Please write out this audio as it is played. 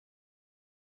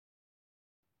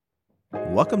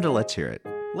Welcome to Let's Hear It.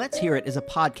 Let's Hear It is a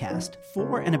podcast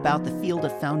for and about the field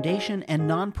of foundation and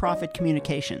nonprofit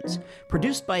communications,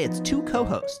 produced by its two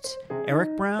co-hosts,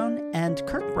 Eric Brown and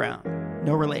Kirk Brown.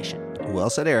 No relation. Well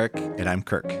said, Eric, and I'm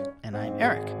Kirk. And I'm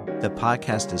Eric. The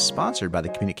podcast is sponsored by the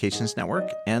Communications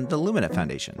Network and the Lumina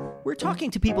Foundation. We're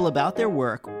talking to people about their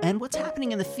work and what's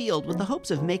happening in the field with the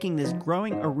hopes of making this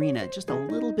growing arena just a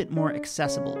little bit more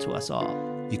accessible to us all.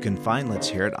 You can find Let's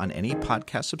Hear It on any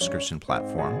podcast subscription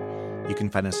platform. You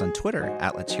can find us on Twitter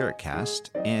at Let's Hear It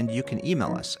Cast, and you can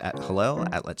email us at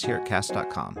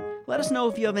hello@letshearitcast.com. Let us know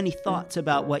if you have any thoughts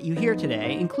about what you hear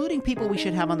today, including people we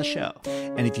should have on the show.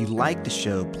 And if you like the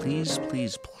show,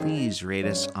 please rate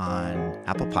us on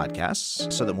Apple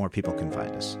Podcasts so that more people can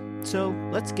find us. So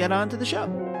let's get on to the show.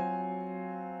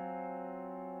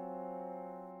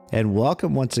 And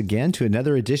welcome once again to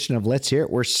another edition of Let's Hear It.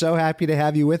 We're so happy to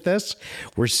have you with us.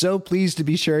 We're so pleased to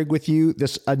be sharing with you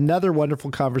another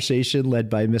wonderful conversation led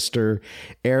by Mr.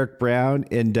 Eric Brown.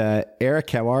 And Eric,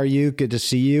 how are you? Good to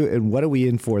see you. And what are we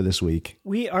in for this week?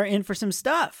 We are in for some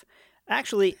stuff.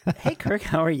 Actually, hey, Kirk,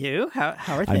 how are you? How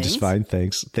are things? I'm just fine,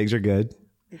 thanks. Things are good.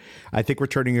 I think we're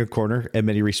turning a corner in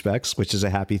many respects, which is a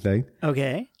happy thing.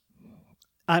 Okay.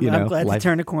 I'm glad to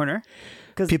turn a corner.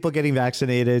 People getting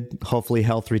vaccinated, hopefully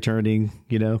health returning,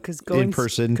 in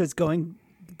person. Because going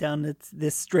down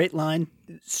this straight line,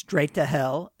 straight to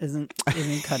hell, isn't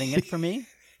cutting it for me.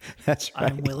 That's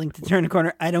right. I'm willing to turn a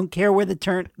corner. I don't care where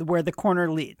the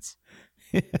corner leads.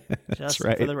 Just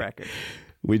right. For the record.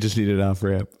 We just need an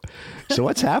off-ramp. So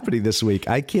what's happening this week?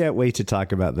 I can't wait to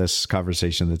talk about this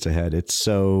conversation that's ahead. It's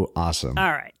so awesome.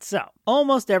 All right. So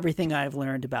almost everything I've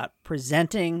learned about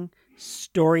presenting,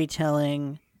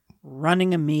 storytelling,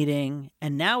 running a meeting,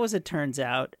 and now, as it turns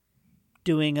out,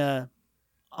 doing a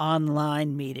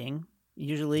online meeting,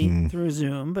 usually through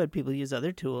Zoom, but people use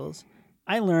other tools.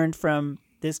 I learned from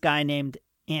this guy named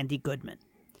Andy Goodman.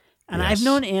 And Yes. I've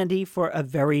known Andy for a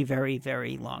very, very,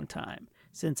 very long time,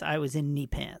 since I was in knee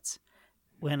pants.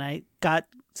 When I got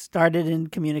started in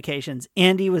communications,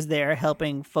 Andy was there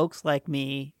helping folks like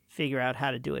me figure out how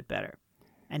to do it better.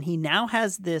 And he now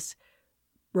has this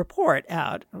report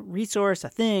out, a resource, a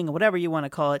thing, whatever you want to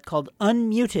call it, called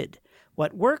Unmuted: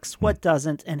 What Works, What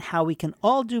Doesn't, and How We Can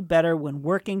All Do Better When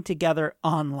Working Together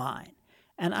Online.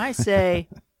 And I say,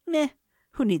 meh,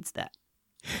 who needs that?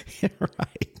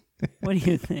 Right. What do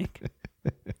you think?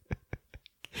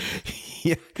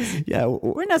 Yeah.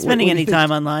 We're not spending any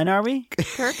time online, are we,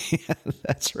 Kirk? Yeah,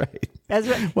 that's right.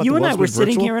 You and I were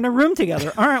sitting virtual? here in a room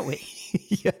together, aren't we?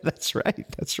 Yeah, that's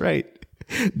right.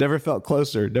 Never felt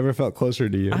closer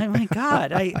to you. Oh my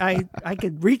God, I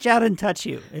could reach out and touch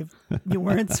you if you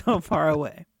weren't so far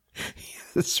away.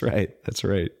 That's right.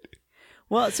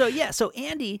 Well, so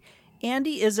Andy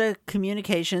is a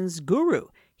communications guru.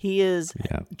 He is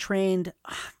trained,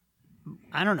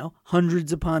 I don't know,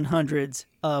 hundreds upon hundreds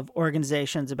of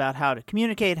organizations about how to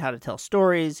communicate, how to tell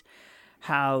stories,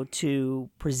 how to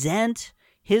present.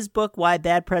 His book, Why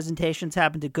Bad Presentations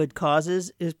Happen to Good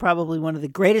Causes, is probably one of the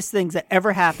greatest things that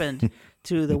ever happened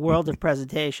to the world of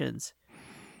presentations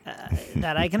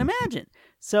that I can imagine.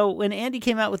 So when Andy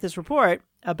came out with this report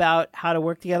about how to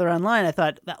work together online, I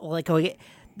thought, okay,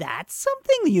 that's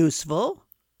something useful.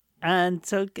 And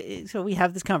so we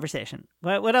have this conversation.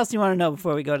 What else do you want to know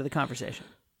before we go to the conversation?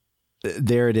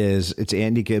 There it is. It's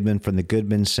Andy Goodman from the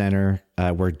Goodman Center,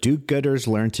 where do-gooders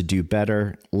learn to do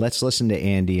better. Let's listen to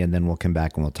Andy, and then we'll come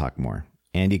back and we'll talk more.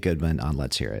 Andy Goodman on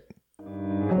Let's Hear It.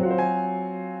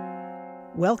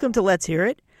 Welcome to Let's Hear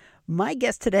It. My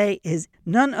guest today is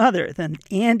none other than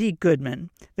Andy Goodman,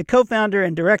 the co-founder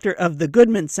and director of the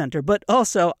Goodman Center. But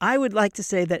also, I would like to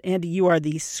say that, Andy, you are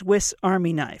the Swiss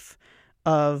Army knife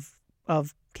of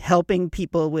helping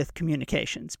people with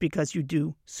communications, because you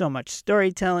do so much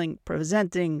storytelling,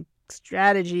 presenting,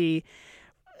 strategy,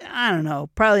 I don't know,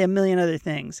 probably a million other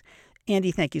things.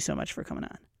 Andy, thank you so much for coming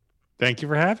on. Thank you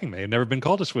for having me. I've never been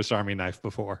called a Swiss Army knife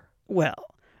before. Well,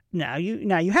 now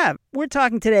you have. We're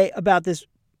talking today about this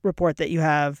report that you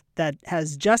have that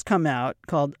has just come out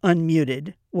called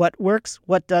Unmuted: What Works,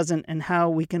 What Doesn't, and How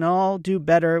We Can All Do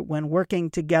Better When Working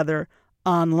Together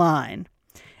Online.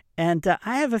 And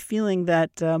I have a feeling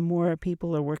that more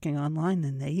people are working online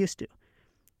than they used to.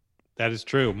 That is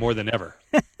true, more than ever.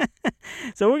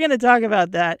 So we're going to talk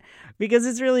about that because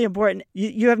it's really important.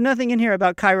 You have nothing in here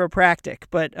about chiropractic,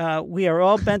 but we are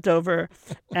all bent over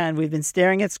and we've been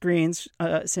staring at screens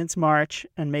since March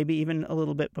and maybe even a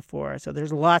little bit before. So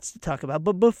there's lots to talk about.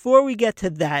 But before we get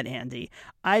to that, Andy,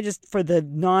 for the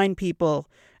 9 people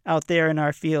out there in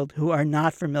our field who are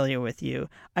not familiar with you,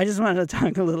 I just wanted to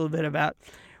talk a little bit about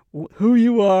who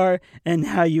you are and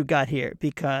how you got here,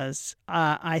 because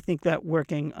I think that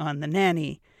working on The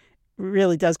Nanny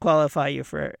really does qualify you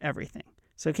for everything.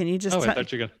 So can you just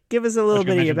give us a little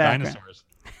bit of your background? Dinosaurs.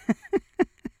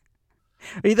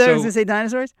 Are you going to say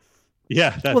dinosaurs?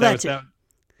 Yeah,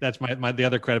 that's my the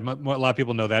other credit. A lot of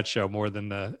people know that show more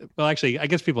than actually, I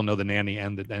guess people know The Nanny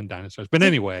and Dinosaurs. But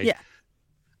anyway,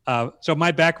 yeah. So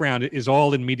my background is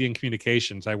all in media and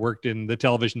communications. I worked in the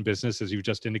television business, as you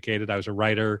just indicated. I was a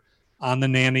writer on The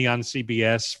Nanny on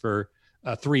CBS for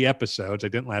 3 episodes. I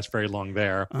didn't last very long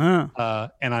there.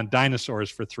 And on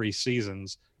Dinosaurs for 3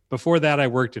 seasons. Before that, I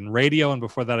worked in radio, and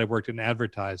before that, I worked in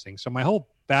advertising. So my whole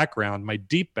background, my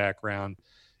deep background,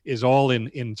 is all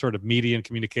in sort of media and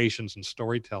communications and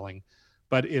storytelling.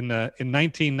 But in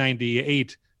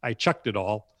 1998, I chucked it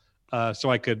all so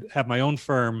I could have my own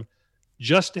firm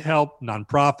just to help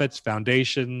nonprofits,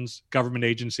 foundations, government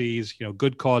agencies,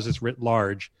 good causes writ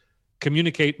large,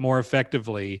 communicate more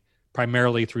effectively,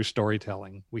 primarily through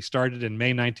storytelling. We started in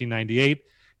May 1998,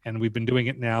 and we've been doing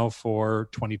it now for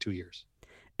 22 years.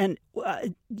 And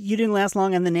you didn't last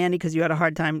long on The Nanny because you had a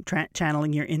hard time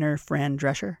channeling your inner Fran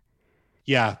Drescher?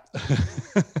 Yeah.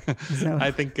 I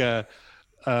think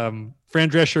Fran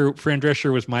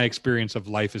Drescher was my experience of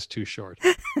life is too short.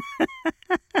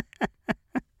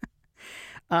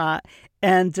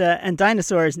 And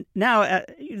Dinosaurs. Now,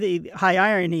 the high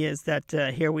irony is that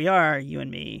here we are, you and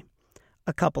me,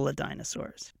 a couple of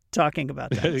dinosaurs talking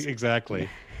about dinosaurs. Exactly.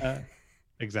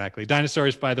 Exactly.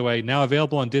 Dinosaurs, by the way, now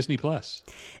available on Disney+.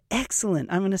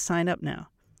 Excellent. I'm going to sign up now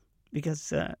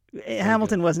because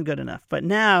Hamilton wasn't good enough. But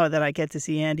now that I get to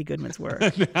see Andy Goodman's work.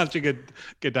 Now that you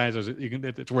get Dinosaurs,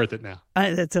 it's worth it now.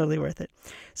 That's totally worth it.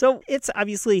 So it's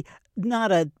obviously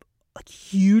not a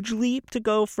huge leap to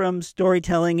go from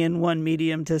storytelling in one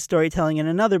medium to storytelling in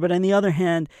another. But on the other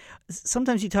hand,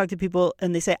 sometimes you talk to people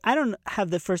and they say, I don't have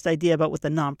the first idea about what the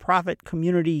nonprofit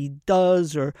community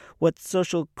does or what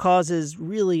social causes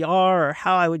really are or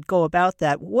how I would go about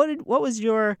that. What was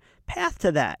your path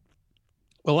to that?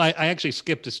 Well, I actually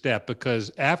skipped a step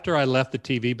because after I left the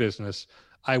TV business,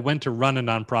 I went to run a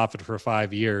nonprofit for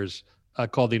 5 years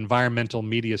called the Environmental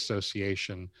Media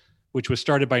Association, which was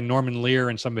started by Norman Lear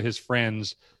and some of his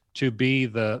friends to be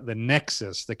the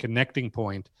nexus, the connecting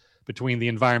point between the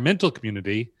environmental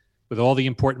community with all the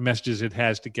important messages it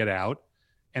has to get out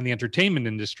and the entertainment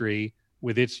industry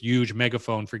with its huge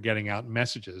megaphone for getting out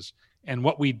messages. And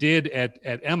what we did at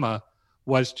Emma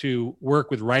was to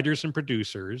work with writers and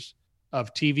producers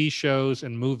of TV shows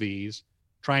and movies,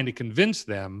 trying to convince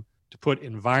them to put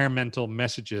environmental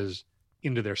messages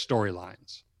into their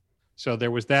storylines. So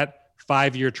there was that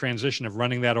 5-year transition of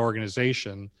running that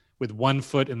organization with 1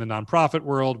 foot in the nonprofit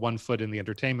world, 1 foot in the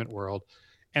entertainment world.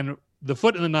 And the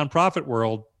foot in the nonprofit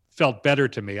world felt better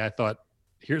to me. I thought,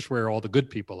 here's where all the good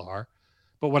people are.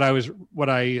 But what I was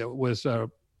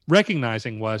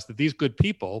recognizing was that these good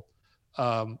people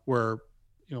were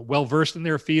well-versed in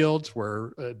their fields,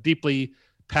 were deeply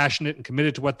passionate and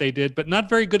committed to what they did, but not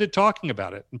very good at talking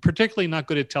about it, and particularly not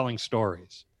good at telling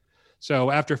stories. So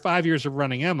after 5 years of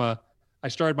running Emma, I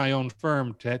started my own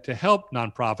firm to help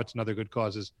nonprofits and other good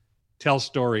causes tell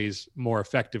stories more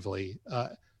effectively,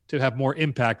 to have more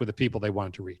impact with the people they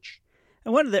wanted to reach.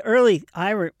 And one of the early,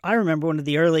 I remember one of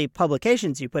the early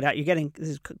publications you put out. You're getting, this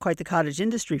is quite the cottage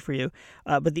industry for you,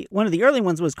 but one of the early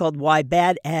ones was called "Why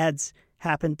Bad Ads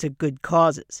Happen to Good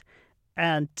Causes,"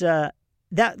 and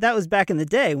that was back in the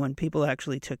day when people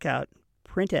actually took out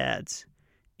print ads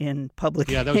in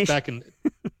publications. Yeah, that was back in.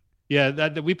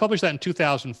 Yeah, we published that in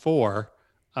 2004.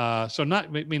 So not,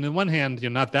 I mean, on one hand,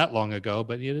 not that long ago,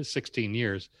 but it is 16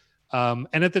 years. And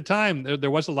at the time,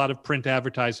 there was a lot of print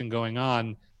advertising going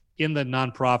on in the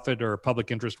nonprofit or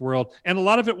public interest world. And a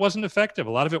lot of it wasn't effective.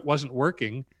 A lot of it wasn't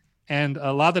working. And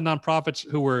a lot of the nonprofits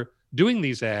who were doing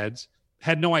these ads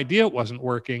had no idea it wasn't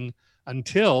working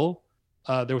until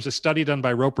there was a study done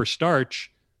by Roper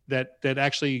Starch that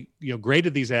actually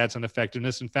graded these ads on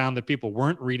effectiveness and found that people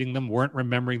weren't reading them, weren't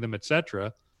remembering them, et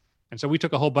cetera. And so we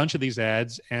took a whole bunch of these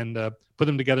ads and put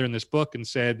them together in this book and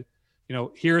said,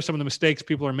 here are some of the mistakes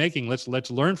people are making. Let's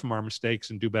learn from our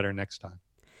mistakes and do better next time.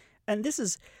 And this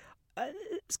is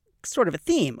sort of a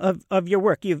theme of your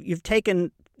work. You've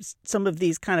taken some of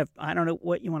these kind of, I don't know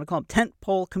what you want to call them,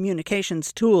 tentpole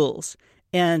communications tools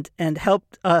and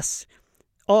helped us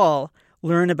all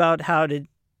learn about how to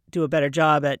do a better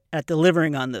job at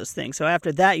delivering on those things. So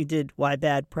after that, you did Why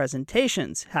Bad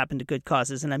Presentations Happen to Good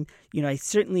Causes. And I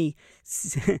certainly,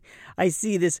 I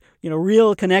see this,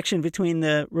 real connection between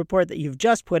the report that you've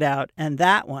just put out and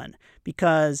that one,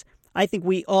 because I think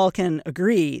we all can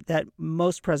agree that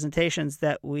most presentations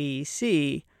that we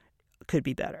see could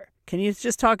be better. Can you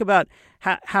just talk about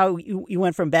how you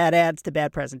went from bad ads to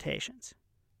bad presentations?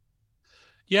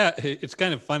 Yeah, it's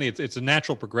kind of funny. It's a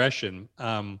natural progression.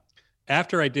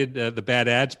 After I did the Bad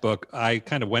Ads book, I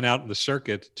kind of went out in the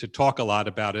circuit to talk a lot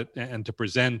about it and to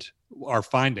present our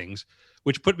findings,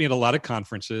 which put me at a lot of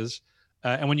conferences.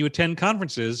 And when you attend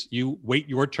conferences, you wait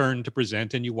your turn to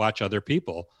present and you watch other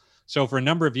people. So for a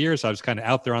number of years, I was kind of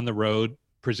out there on the road,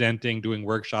 presenting, doing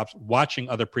workshops, watching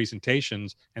other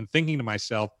presentations and thinking to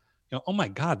myself, oh my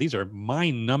God, these are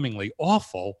mind-numbingly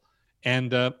awful.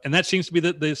 And that seems to be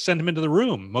the sentiment of the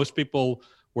room. Most people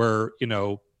were,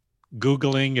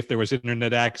 Googling if there was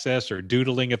internet access or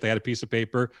doodling if they had a piece of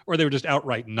paper, or they were just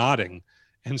outright nodding.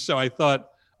 And so I thought,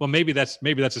 well, maybe that's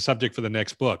a subject for the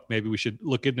next book. Maybe we should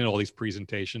look into all these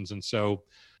presentations. And so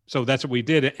that's what we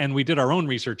did. And we did our own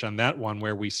research on that one,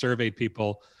 where we surveyed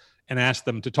people and asked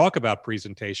them to talk about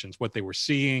presentations, what they were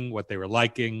seeing, what they were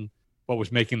liking, what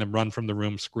was making them run from the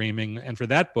room screaming. And for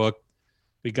that book,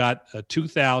 we got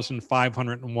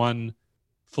 2,501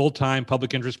 full-time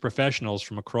public interest professionals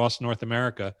from across North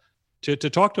America to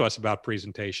talk to us about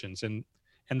presentations. And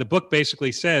the book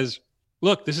basically says,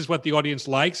 look, this is what the audience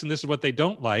likes and this is what they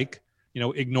don't like.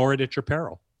 Ignore it at your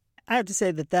peril. I have to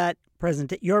say that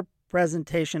your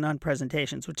presentation on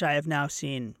presentations, which I have now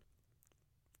seen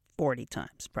 40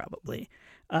 times probably.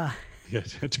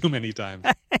 Yes, too many times.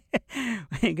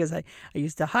 Because I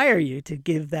used to hire you to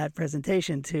give that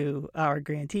presentation to our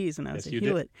grantees when I was at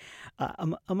Hewlett,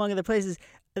 among other places.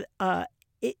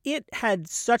 It had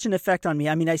such an effect on me.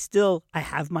 I mean, I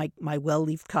have my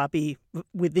well-leafed copy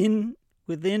within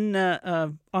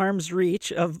arm's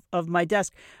reach of my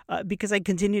desk because I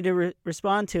continue to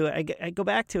respond to it. I go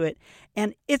back to it,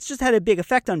 and it's just had a big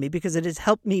effect on me because it has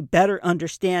helped me better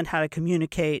understand how to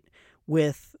communicate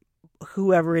with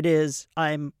whoever it is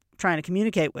I'm trying to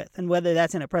communicate with, and whether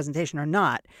that's in a presentation or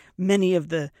not. Many of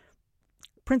the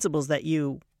principles that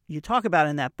you talk about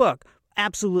in that book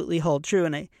absolutely hold true.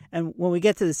 And when we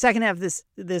get to the second half of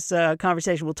this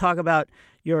conversation, we'll talk about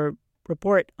your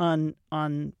report on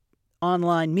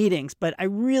online meetings. But I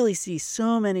really see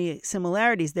so many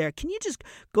similarities there. Can you just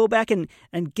go back and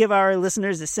give our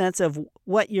listeners a sense of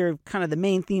what your kind of the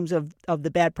main themes of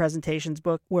the Bad Presentations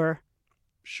book were?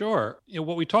 Sure.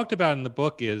 What we talked about in the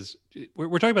book is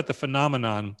we're talking about the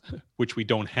phenomenon, which we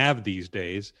don't have these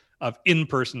days, of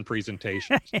in-person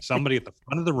presentations. Somebody at the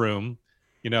front of the room,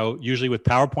 usually with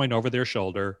PowerPoint over their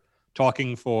shoulder,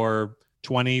 talking for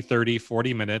 20, 30,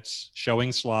 40 minutes,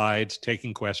 showing slides,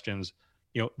 taking questions,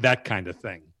 that kind of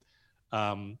thing.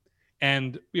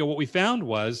 And what we found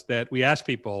was that we asked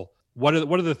people, what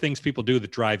are the things people do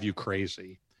that drive you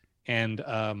crazy? And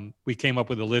we came up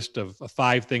with a list of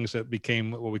 5 things that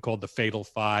became what we called the fatal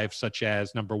 5, such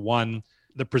as number 1,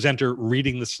 the presenter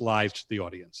reading the slides to the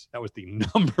audience. That was the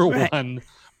number one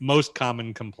most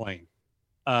common complaint.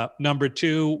 Number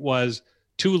 2 was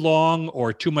too long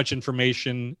or too much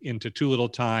information into too little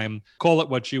time. Call it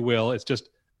what you will. It's just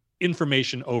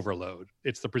information overload.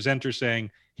 It's the presenter saying,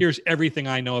 here's everything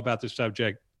I know about the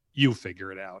subject. You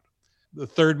figure it out. The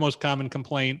 3rd most common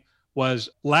complaint was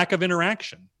lack of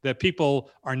interaction, that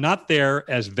people are not there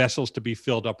as vessels to be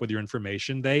filled up with your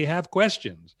information. They have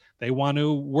questions. They want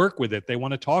to work with it. They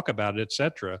want to talk about it,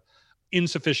 etc.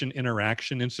 Insufficient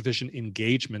interaction, insufficient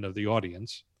engagement of the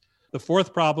audience. The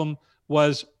 4th problem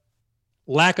was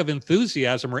lack of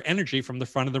enthusiasm or energy from the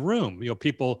front of the room.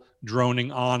 People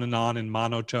droning on and in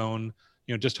monotone,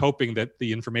 just hoping that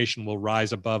the information will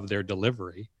rise above their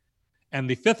delivery. And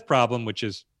the 5th problem, which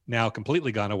is now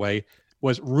completely gone away,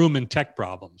 was room and tech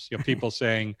problems. People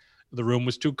saying the room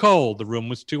was too cold, the room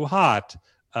was too hot.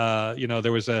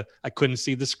 There was I couldn't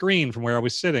see the screen from where I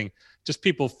was sitting. Just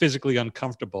people physically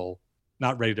uncomfortable,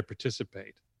 not ready to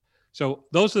participate. So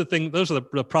those are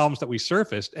the problems that we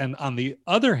surfaced. And on the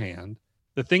other hand,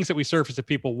 the things that we surfaced that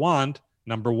people want,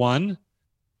 number 1,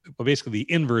 well, basically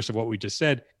the inverse of what we just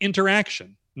said,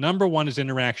 interaction. Number 1 is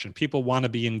interaction. People want to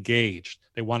be engaged.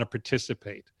 They want to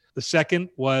participate. The 2nd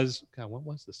was, what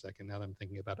was the 2nd now that I'm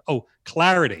thinking about it? Oh,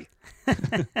 clarity.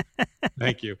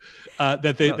 Thank you.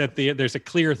 There's a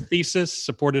clear thesis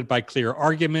supported by clear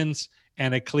arguments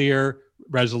and a clear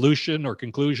resolution or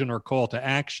conclusion or call to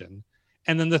action.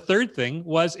 And then the 3rd thing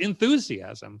was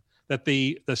enthusiasm, that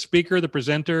the speaker, the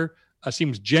presenter,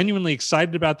 seems genuinely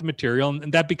excited about the material,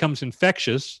 and that becomes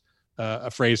infectious,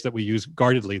 a phrase that we use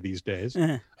guardedly these days,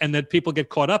 and that people get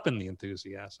caught up in the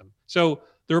enthusiasm. So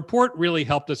the report really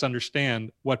helped us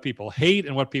understand what people hate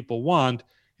and what people want,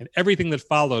 and everything that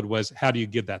followed was, how do you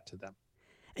give that to them?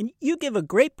 And you give a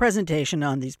great presentation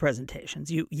on these presentations.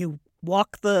 You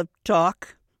walk the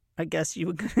talk, I guess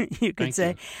you could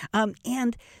say.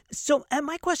 And so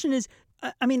my question is,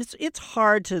 I mean, it's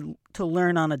hard to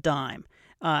learn on a dime.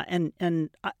 And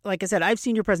like I said, I've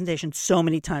seen your presentation so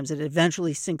many times that it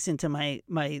eventually sinks into my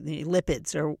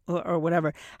lipids or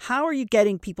whatever. How are you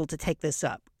getting people to take this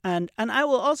up? And I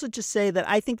will also just say that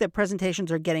I think that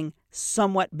presentations are getting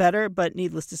somewhat better, but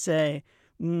needless to say,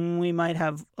 we might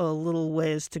have a little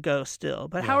ways to go still.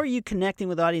 But how are you connecting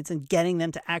with the audience and getting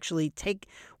them to actually take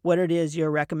what it is you're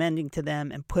recommending to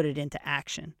them and put it into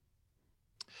action?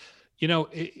 You know,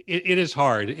 it is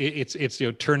hard. It's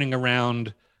turning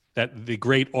around the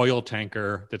great oil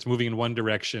tanker that's moving in one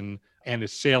direction and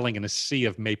is sailing in a sea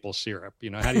of maple syrup.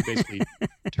 You know, how do you basically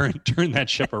turn that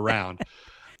ship around?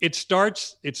 It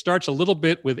starts a little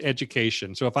bit with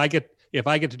education. So if I get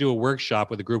to do a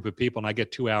workshop with a group of people and I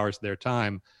get 2 hours of their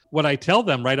time, what I tell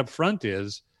them right up front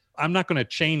is, I'm not going to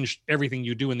change everything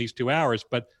you do in these 2 hours,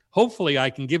 but hopefully I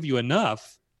can give you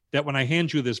enough that when I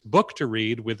hand you this book to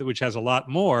read, which has a lot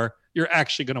more, you're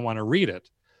actually going to want to read it.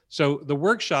 So the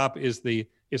workshop is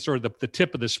sort of the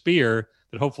tip of the spear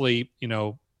that hopefully,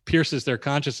 pierces their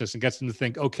consciousness and gets them to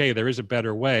think, okay, there is a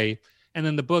better way. And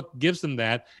then the book gives them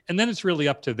that. And then it's really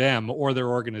up to them or their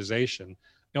organization.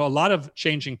 A lot of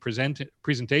changing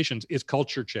presentations is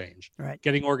culture change. Right.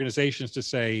 Getting organizations to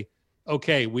say,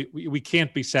 okay, we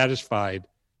can't be satisfied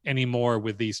anymore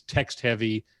with these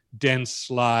text-heavy, dense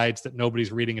slides that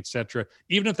nobody's reading, et cetera.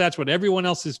 Even if that's what everyone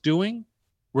else is doing,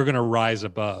 we're going to rise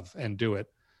above and do it.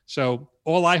 So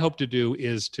all I hope to do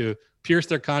is to pierce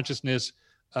their consciousness,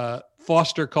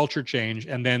 foster culture change,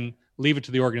 and then leave it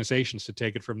to the organizations to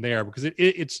take it from there. Because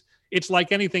it's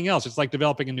like anything else. It's like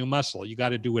developing a new muscle. You got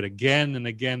to do it again and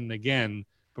again and again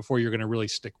before you're going to really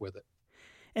stick with it.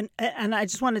 And I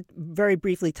just want to very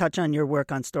briefly touch on your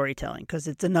work on storytelling, because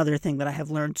it's another thing that I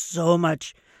have learned so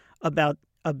much about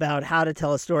how to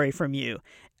tell a story from you.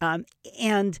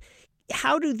 And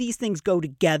how do these things go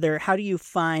together? How do you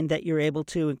find that you're able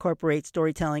to incorporate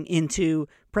storytelling into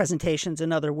presentations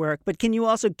and other work? But can you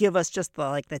also give us just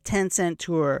the 10-cent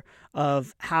tour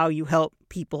of how you help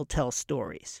people tell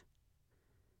stories?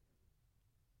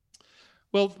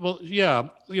 Well, yeah.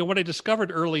 What I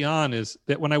discovered early on is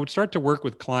that when I would start to work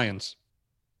with clients,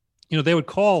 they would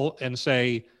call and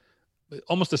say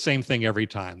almost the same thing every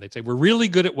time. They'd say, we're really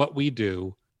good at what we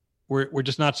do. We're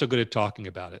just not so good at talking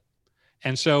about it.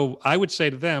 And so I would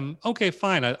say to them, okay,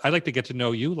 fine. I'd like to get to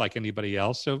know you like anybody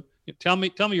else. So tell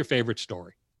me your favorite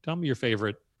story. Tell me your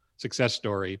favorite success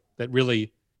story that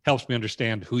really helps me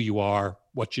understand who you are,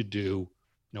 what you do,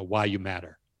 why you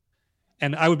matter.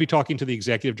 And I would be talking to the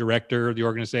executive director of the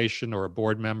organization or a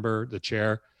board member, the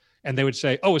chair, and they would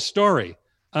say, oh, a story.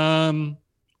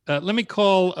 Let me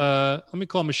call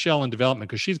Michelle in development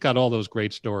because she's got all those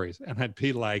great stories. And I'd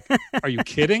be like, are you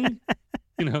kidding?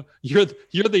 You're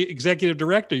the executive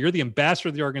director, you're the ambassador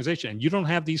of the organization, and you don't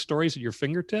have these stories at your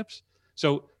fingertips.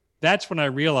 So that's when I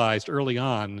realized early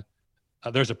on,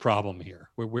 there's a problem here.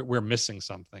 We're missing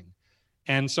something.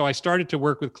 And so I started to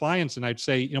work with clients, and I'd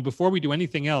say, before we do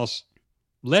anything else,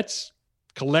 let's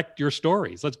collect your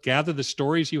stories. Let's gather the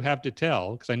stories you have to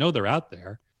tell, because I know they're out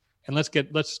there, and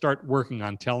let's start working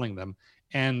on telling them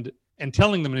and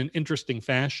telling them in an interesting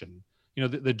fashion.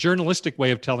 The journalistic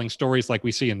way of telling stories like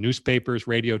we see in newspapers,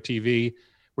 radio, TV,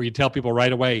 where you tell people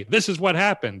right away, this is what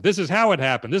happened, this is how it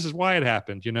happened, this is why it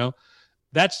happened,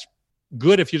 that's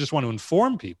good if you just want to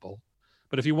inform people.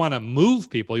 But if you want to move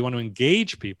people, you want to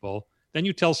engage people, then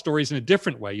you tell stories in a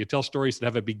different way. You tell stories that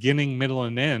have a beginning, middle,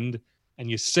 and end,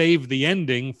 and you save the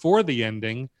ending for the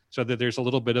ending so that there's a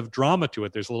little bit of drama to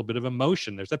it. There's a little bit of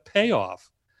emotion. There's a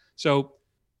payoff. So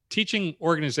teaching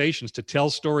organizations to tell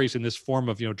stories in this form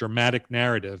of, dramatic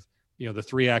narrative, the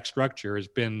 3-act structure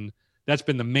that's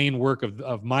been the main work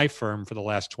of my firm for the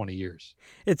last 20 years.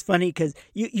 It's funny because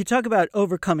you talk about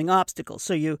overcoming obstacles.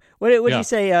 So what do you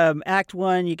say? Act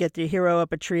 1, you get the hero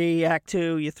up a tree. Act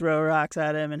 2, you throw rocks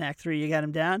at him. And Act 3, you get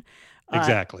him down.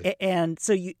 Exactly. And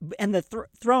so the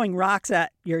throwing rocks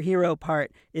at your hero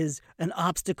part is an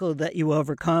obstacle that you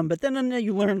overcome, but then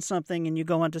you learn something and you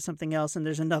go on to something else and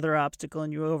there's another obstacle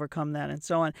and you overcome that and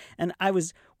so on. And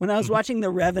when I was watching The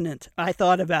Revenant, I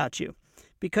thought about you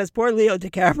because poor Leo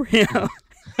DiCaprio,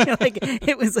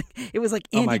 it was like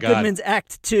Andy Goodman's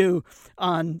Act 2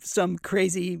 on some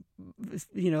crazy,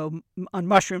 on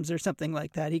mushrooms or something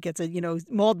like that. He gets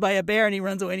mauled by a bear and he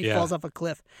runs away and he falls off a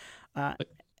cliff.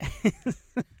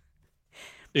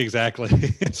 Exactly.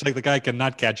 It's like the guy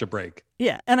cannot catch a break.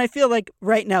 Yeah. And I feel like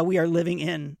right now we are living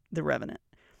in The Revenant.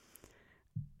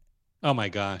 Oh my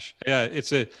gosh. Yeah.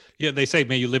 They say,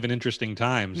 may you live in interesting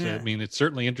times. Yeah. I mean, it's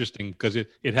certainly interesting because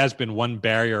it has been one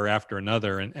barrier after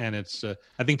another. And it's,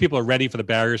 I think people are ready for the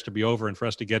barriers to be over and for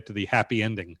us to get to the happy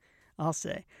ending. I'll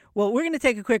say. Well, we're going to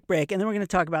take a quick break, and then we're going to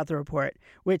talk about the report,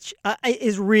 which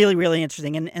is really, really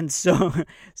interesting and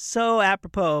so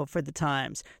apropos for the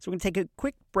times. So we're going to take a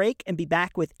quick break and be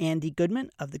back with Andy Goodman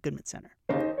of the Goodman Center.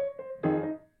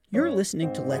 You're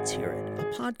listening to Let's Hear It, a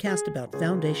podcast about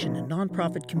foundation and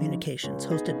nonprofit communications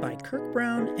hosted by Kirk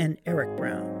Brown and Eric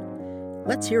Brown.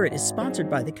 Let's Hear It is sponsored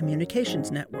by the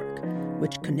Communications Network,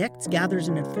 which connects, gathers,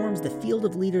 and informs the field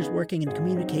of leaders working in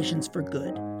communications for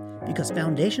good. Because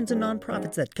foundations and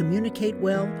nonprofits that communicate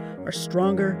well are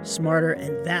stronger, smarter,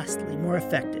 and vastly more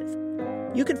effective.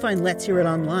 You can find Let's Hear It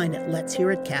online at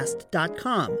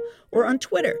letshearitcast.com or on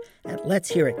Twitter at Let's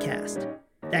Hear It Cast.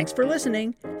 Thanks for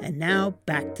listening, and now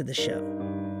back to the show.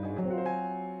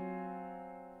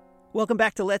 Welcome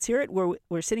back to Let's Hear It.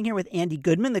 We're sitting here with Andy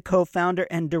Goodman, the co-founder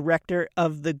and director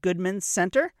of the Goodman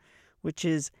Center, which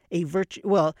is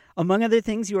among other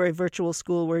things, you are a virtual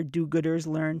school where do-gooders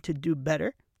learn to do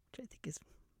better, which I think is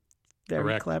very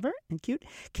Correct. Clever and cute.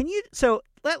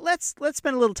 Let's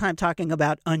spend a little time talking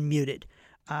about Unmuted.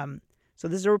 So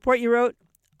this is a report you wrote,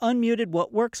 Unmuted,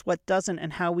 what works, what doesn't,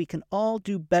 and how we can all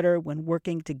do better when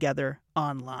working together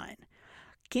online.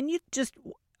 Can you just,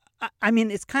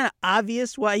 it's kind of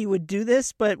obvious why you would do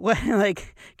this, but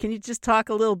can you just talk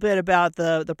a little bit about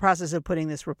the process of putting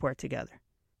this report together?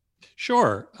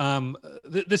 Sure.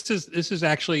 This is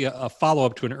actually a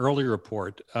follow-up to an earlier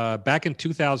report. Back in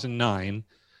 2009,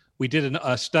 we did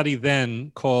a study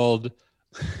then called,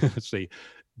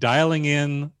 Dialing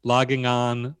In, Logging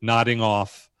On, Nodding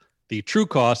Off, the true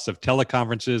costs of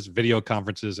teleconferences, video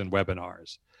conferences, and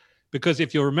webinars. Because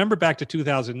if you'll remember back to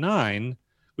 2009,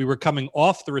 we were coming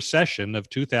off the recession of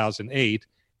 2008,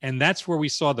 and that's where we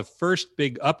saw the first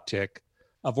big uptick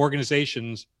of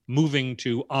organizations moving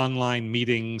to online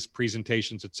meetings,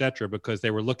 presentations, et cetera, because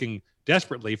they were looking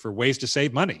desperately for ways to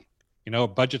save money.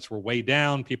 Budgets were way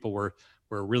down. People were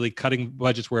really cutting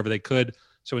budgets wherever they could.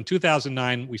 So in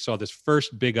 2009, we saw this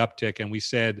first big uptick, and we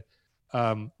said,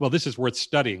 this is worth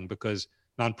studying because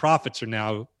nonprofits are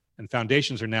now and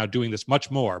foundations are now doing this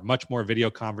much more video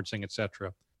conferencing, et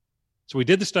cetera. So we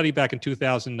did the study back in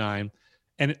 2009.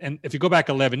 And if you go back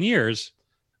 11 years,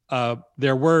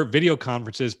 there were video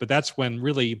conferences, but that's when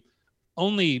really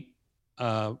only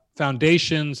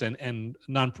foundations and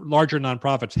larger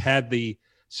nonprofits had the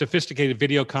sophisticated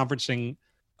video conferencing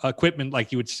equipment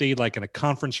like you would see like in a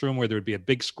conference room where there would be a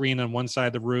big screen on one side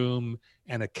of the room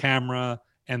and a camera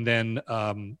and then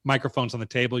microphones on the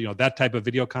table, that type of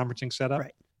video conferencing setup.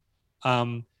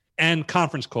 Right. And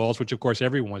conference calls, which of course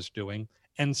everyone was doing.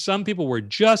 And some people were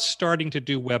just starting to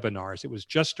do webinars. It was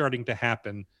just starting to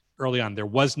happen early on. There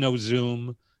was no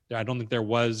Zoom. I don't think there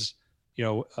was,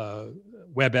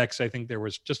 WebEx. I think there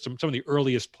was just some of the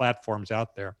earliest platforms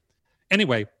out there.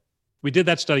 Anyway, we did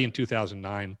that study in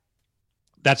 2009.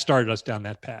 That started us down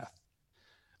that path.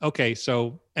 Okay,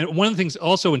 and one of the things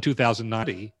also in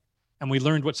 2009, and we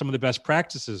learned what some of the best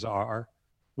practices are,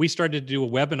 we started to do a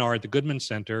webinar at the Goodman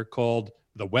Center called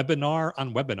the Webinar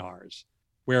on Webinars,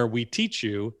 where we teach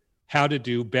you how to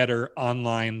do better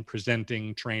online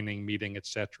presenting, training, meeting, et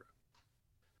cetera.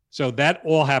 So that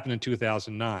all happened in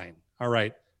 2009. All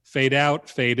right, fade out,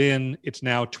 fade in. It's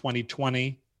now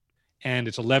 2020, and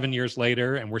it's 11 years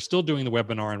later, and we're still doing the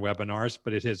webinar and webinars,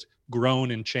 but it has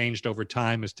grown and changed over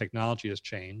time as technology has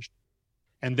changed.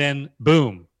 And then,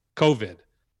 boom, COVID,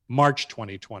 March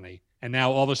 2020. And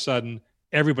now all of a sudden,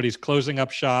 everybody's closing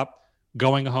up shop,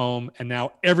 going home, and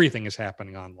now everything is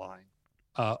happening online.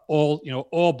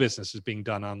 All business is being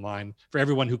done online for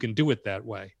everyone who can do it that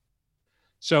way.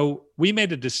 So we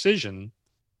made a decision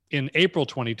in April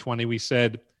 2020. We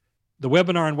said, the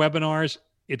webinar and webinars,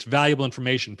 it's valuable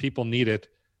information. People need it.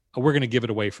 We're going to give it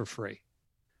away for free.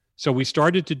 So we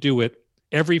started to do it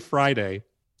every Friday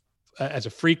as a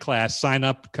free class. Sign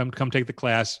up, come take the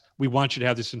class. We want you to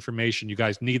have this information. You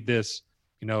guys need this.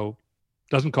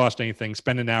 Doesn't cost anything.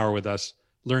 Spend an hour with us.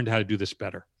 Learn how to do this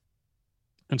better.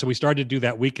 And so we started to do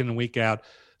that week in and week out.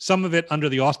 Some of it under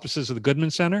the auspices of the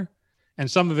Goodman Center, and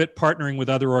some of it partnering with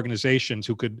other organizations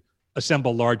who could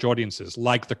assemble large audiences,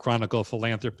 like the Chronicle of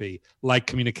Philanthropy, like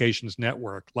Communications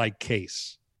Network, like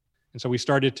CASE. And so we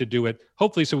started to do it,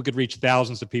 hopefully so we could reach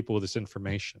thousands of people with this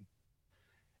information.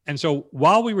 And so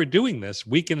while we were doing this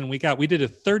week in and week out, we did it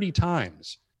 30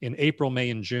 times in April, May,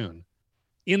 and June.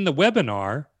 In the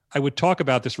webinar, I would talk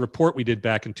about this report we did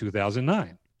back in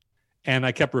 2009. And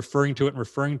I kept referring to it.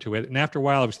 And after a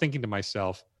while, I was thinking to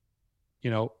myself,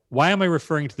 why am I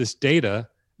referring to this data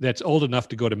that's old enough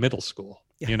to go to middle school?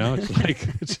 It's like,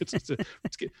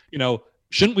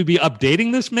 shouldn't we be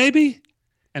updating this maybe?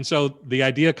 And so the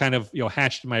idea kind of,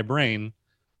 hatched in my brain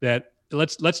that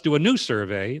let's do a new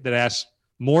survey that asks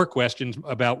more questions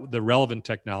about the relevant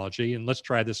technology, and let's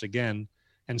try this again.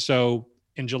 And so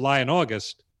in July and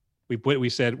August, we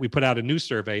put out a new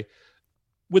survey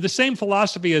with the same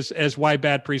philosophy as why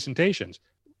bad presentations.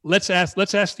 Let's ask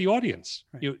the audience.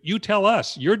 Right. You tell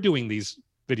us. You're doing these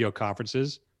video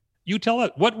conferences. You tell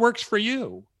us what works for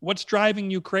you. What's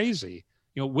driving you crazy?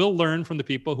 We'll learn from the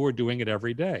people who are doing it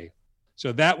every day.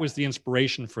 So that was the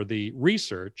inspiration for the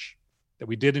research that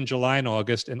we did in July and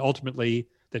August, and ultimately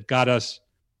that got us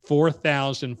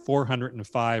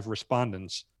 4,405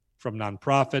 respondents from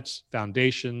nonprofits,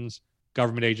 foundations,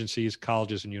 government agencies,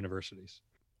 colleges, and universities.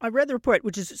 I read the report,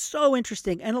 which is so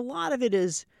interesting, and a lot of it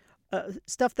is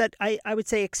stuff that I would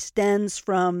say extends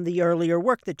from the earlier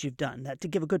work that you've done, that to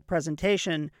give a good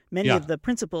presentation, many of the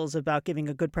principles about giving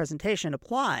a good presentation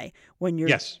apply when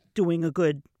you're doing a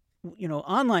good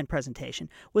online presentation.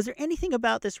 Was there anything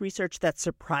about this research that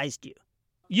surprised you?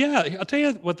 Yeah, I'll tell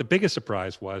you what the biggest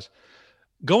surprise was.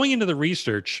 Going into the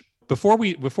research, before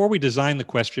we designed the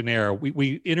questionnaire,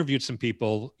 we interviewed some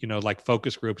people, like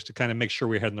focus groups, to kind of make sure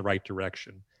we were heading in the right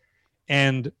direction.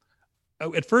 And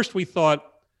at first we thought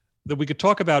that we could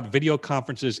talk about video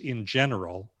conferences in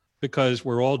general because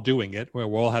we're all doing it, we're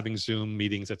all having Zoom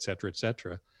meetings, et cetera, et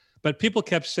cetera. But people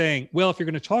kept saying, well, if you're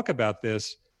going to talk about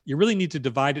this, you really need to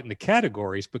divide it into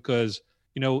categories because,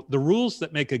 the rules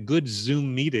that make a good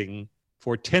Zoom meeting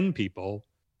for 10 people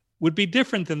would be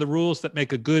different than the rules that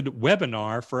make a good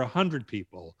webinar for 100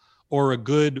 people or a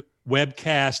good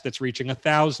webcast that's reaching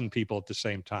 1,000 people at the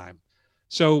same time.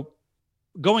 So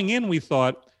going in, we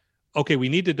thought, okay, we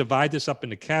need to divide this up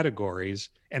into categories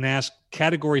and ask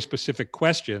category-specific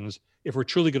questions if we're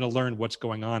truly going to learn what's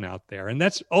going on out there. And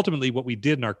that's ultimately what we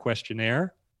did in our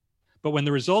questionnaire. But when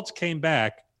the results came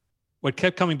back, what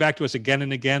kept coming back to us again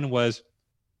and again was,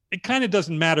 it kind of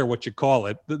doesn't matter what you call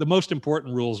it. The most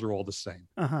important rules are all the same.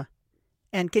 Uh-huh.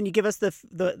 And can you give us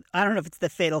the I don't know if it's the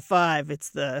fatal five, it's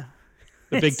the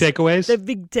big takeaways? The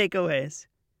big takeaways.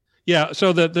 Yeah,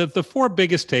 so the four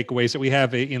biggest takeaways that we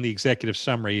have in the executive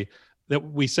summary that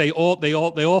we say they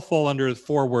all fall under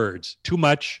four words: too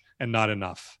much and not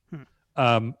enough.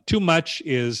 Too much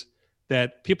is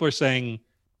that people are saying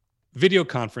video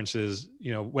conferences,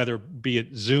 whether be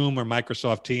it Zoom or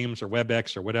Microsoft Teams or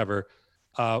WebEx or whatever,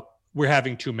 we're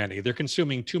having too many. They're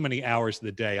consuming too many hours of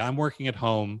the day. I'm working at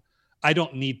home. I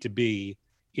don't need to be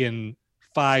in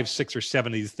 5, 6, or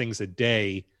 7 of these things a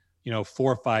day, 4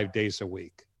 or 5 days a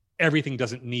week. Everything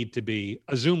doesn't need to be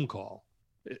a Zoom call.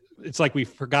 It's like we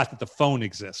forgot that the phone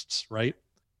exists, right?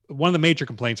 One of the major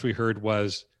complaints we heard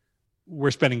was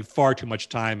we're spending far too much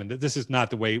time and this is not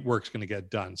the way work's going to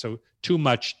get done. So too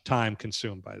much time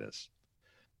consumed by this.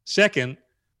 Second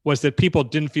was that people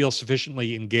didn't feel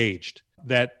sufficiently engaged,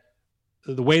 that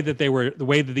the way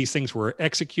that these things were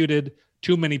executed,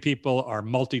 too many people are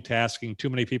multitasking, too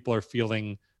many people are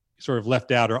feeling sort of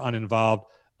left out or uninvolved.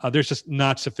 There's just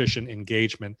not sufficient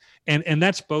engagement. And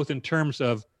that's both in terms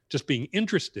of just being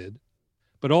interested,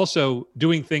 but also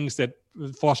doing things that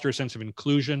foster a sense of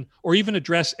inclusion or even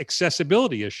address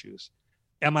accessibility issues.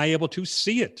 Am I able to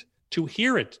see it, to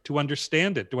hear it, to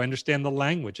understand it? Do I understand the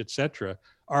language, et cetera?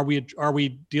 Are we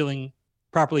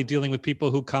properly dealing with people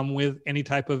who come with any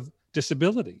type of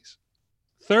disabilities?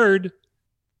 Third,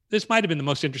 this might have been the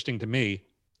most interesting to me.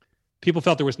 People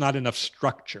felt there was not enough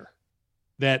structure,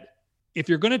 that if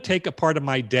you're going to take a part of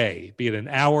my day, be it an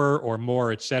hour or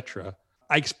more, et cetera,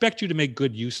 I expect you to make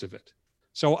good use of it.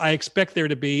 So I expect there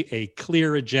to be a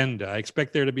clear agenda. I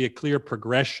expect there to be a clear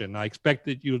progression. I expect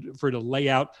for to lay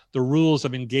out the rules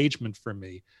of engagement for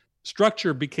me.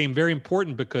 Structure became very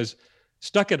important because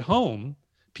stuck at home,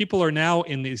 people are now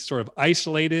in these sort of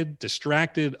isolated,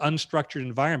 distracted, unstructured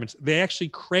environments. They actually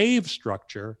crave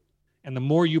structure, and the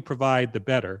more you provide, the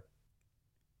better.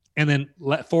 And then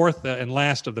fourth and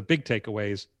last of the big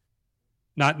takeaways,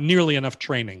 not nearly enough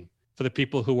training for the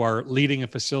people who are leading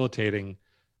and facilitating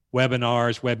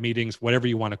webinars, web meetings, whatever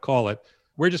you want to call it.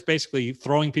 We're just basically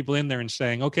throwing people in there and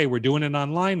saying, okay, we're doing it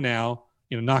online now,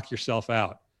 knock yourself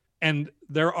out. And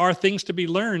there are things to be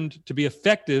learned to be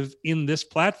effective in this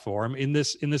platform, in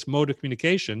this mode of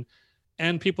communication.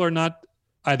 And people are not,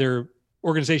 either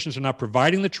organizations are not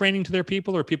providing the training to their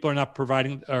people, or people are not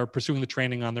providing or pursuing the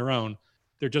training on their own.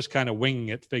 They're just kind of winging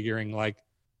it, figuring like,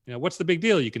 what's the big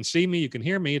deal? You can see me, you can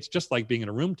hear me. It's just like being in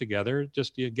a room together.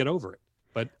 Just you get over it.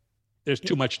 But there's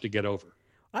too much to get over.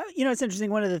 It's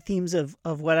interesting. One of the themes of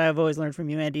what I've always learned from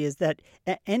you, Andy, is that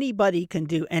anybody can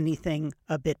do anything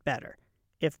a bit better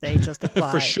if they just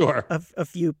apply for sure. a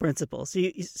few principles.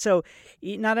 So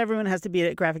not everyone has to be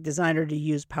a graphic designer to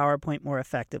use PowerPoint more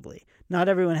effectively. Not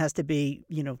everyone has to be,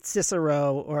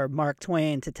 Cicero or Mark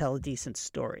Twain to tell a decent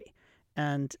story.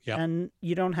 and Yep. and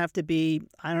you don't have to be,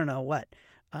 I don't know what,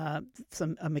 a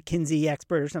McKinsey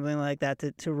expert or something like that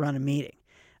to run a meeting.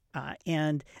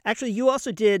 And actually, you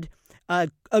also did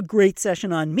a great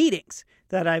session on meetings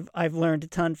that I've learned a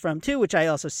ton from too, which I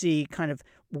also see kind of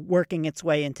working its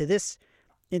way into this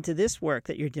work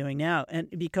that you're doing now. And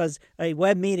because a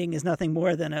web meeting is nothing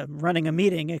more than running a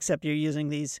meeting, except you're using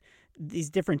these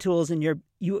different tools, and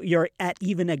you're at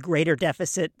even a greater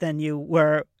deficit than you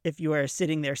were if you were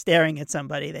sitting there staring at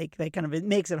somebody. They kind of, it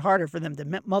makes it harder for them to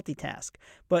multitask.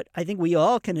 But I think we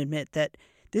all can admit that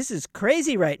this is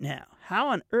crazy right now. How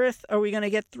on earth are we going to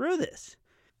get through this?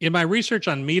 In my research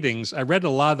on meetings, I read a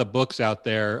lot of the books out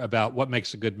there about what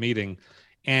makes a good meeting.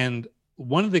 And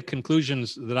one of the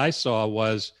conclusions that I saw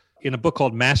was in a book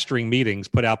called Mastering Meetings,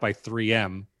 put out by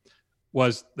 3M,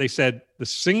 was they said the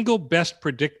single best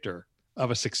predictor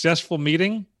of a successful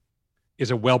meeting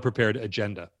is a well-prepared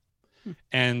agenda.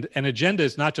 And an agenda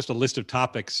is not just a list of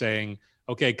topics saying,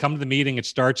 okay, come to the meeting,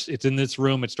 it's in this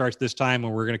room, it starts this time,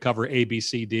 and we're going to cover A, B,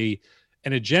 C, D.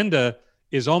 An agenda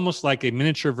is almost like a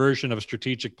miniature version of a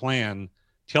strategic plan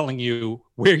telling you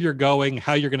where you're going,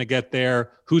 how you're going to get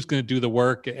there, who's going to do the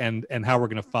work, and how we're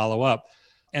going to follow up.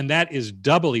 And that is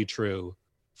doubly true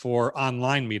for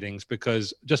online meetings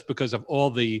because of all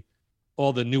the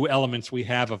new elements we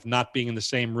have of not being in the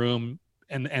same room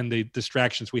and the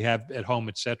distractions we have at home,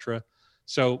 et cetera.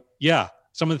 So yeah,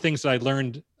 some of the things that I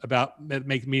learned about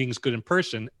make meetings good in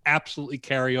person absolutely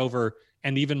carry over,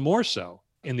 and even more so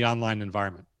in the online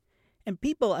environment. And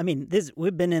people, I mean,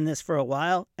 we've been in this for a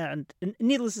while, and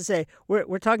needless to say,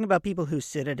 we're talking about people who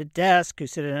sit at a desk, who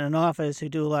sit in an office, who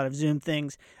do a lot of Zoom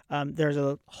things. There's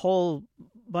a whole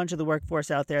bunch of the workforce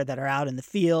out there that are out in the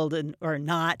field or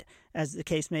not, as the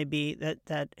case may be,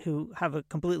 that who have a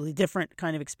completely different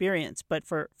kind of experience. But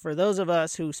for those of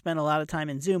us who spend a lot of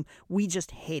time in Zoom, we just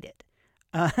hate it.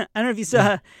 I don't know if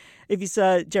you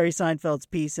saw Jerry Seinfeld's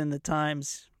piece in the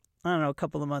Times, I don't know, a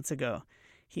couple of months ago.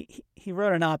 He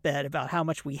wrote an op-ed about how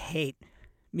much we hate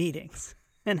meetings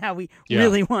and how we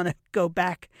really want to go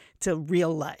back to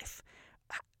real life.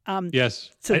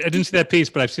 Yes. So I didn't see that piece,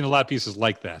 but I've seen a lot of pieces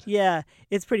like that. Yeah,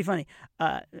 it's pretty funny,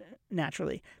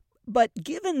 naturally. But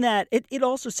given that, it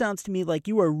also sounds to me like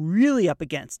you are really up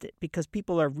against it because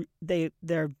people are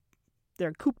they're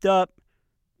cooped up.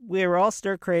 We're all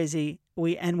stir crazy.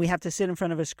 We have to sit in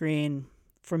front of a screen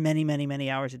for many, many, many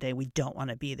hours a day. We don't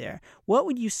want to be there. What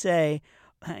would you say,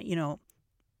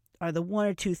 are the one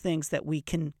or two things that we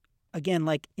can, again,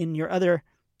 like in your other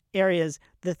areas,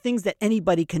 the things that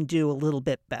anybody can do a little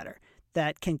bit better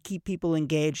that can keep people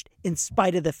engaged in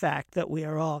spite of the fact that we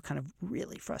are all kind of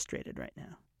really frustrated right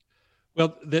now?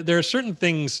 Well, there are certain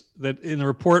things that in the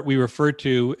report we refer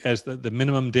to as the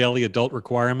minimum daily adult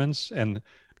requirements. And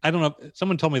I don't know,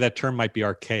 someone told me that term might be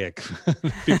archaic.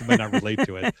 People might not relate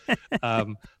to it.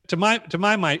 To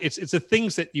my mind, it's the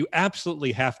things that you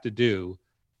absolutely have to do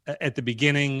at the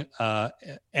beginning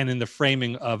and in the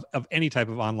framing of any type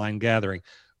of online gathering.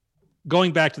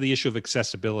 Going back to the issue of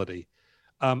accessibility,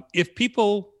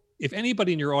 if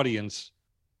anybody in your audience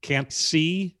can't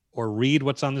see or read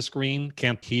what's on the screen,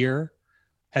 can't hear,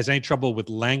 has any trouble with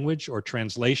language or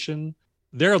translation,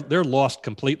 they're lost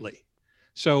completely.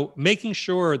 So making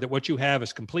sure that what you have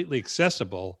is completely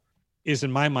accessible is,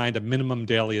 in my mind, a minimum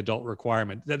daily adult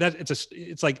requirement.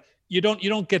 It's like you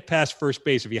don't get past first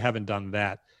base if you haven't done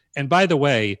that. And by the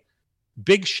way,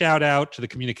 big shout out to the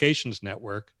Communications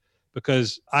Network,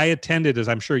 because I attended, as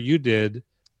I'm sure you did,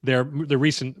 the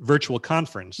recent virtual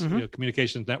conference,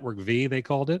 Communications Network V, they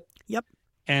called it. Yep.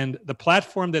 And the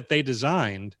platform that they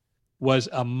designed was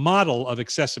a model of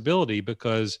accessibility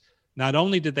because not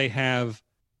only did they have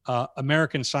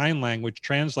American Sign Language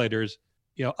translators,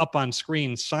 up on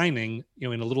screen signing,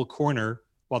 in a little corner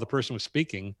while the person was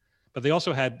speaking, but they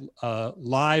also had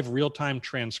live real-time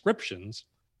transcriptions,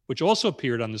 which also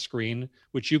appeared on the screen,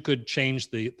 which you could change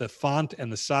the font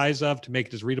and the size of to make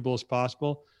it as readable as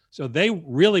possible. So they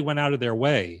really went out of their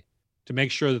way to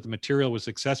make sure that the material was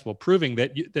accessible, proving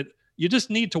that you just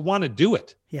need to want to do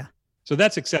it. Yeah. So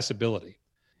that's accessibility.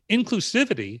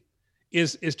 Inclusivity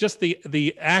is just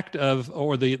the act of,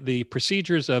 or the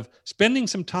procedures of spending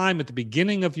some time at the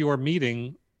beginning of your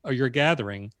meeting or your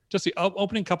gathering, just the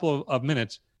opening couple of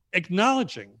minutes,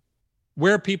 acknowledging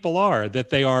where people are, that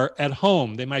they are at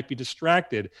home, they might be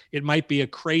distracted, it might be a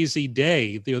crazy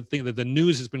day, the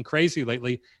news has been crazy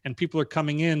lately, and people are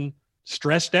coming in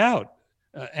stressed out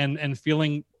and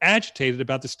feeling agitated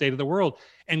about the state of the world,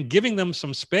 and giving them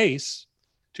some space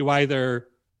to either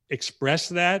express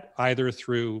that either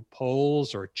through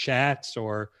polls or chats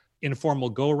or informal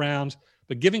go-rounds,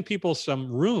 but giving people some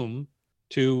room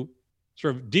to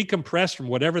sort of decompress from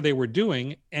whatever they were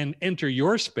doing and enter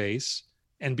your space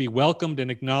and be welcomed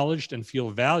and acknowledged and feel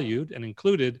valued and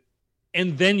included,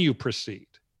 and then you proceed.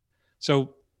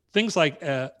 So things like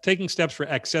taking steps for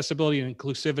accessibility and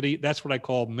inclusivity, that's what I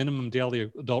call minimum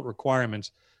daily adult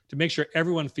requirements, to make sure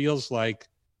everyone feels like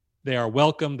they are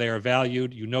welcome, they are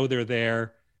valued, you know they're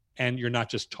there, and you're not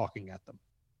just talking at them.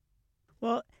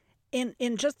 Well,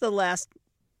 in just the last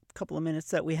couple of minutes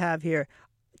that we have here,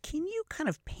 can you kind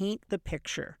of paint the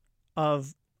picture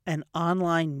of an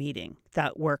online meeting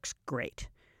that works great?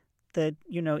 That,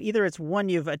 either it's one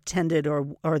you've attended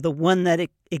or the one that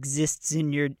exists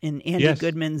in Andy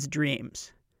Goodman's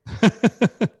dreams.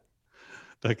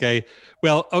 Okay.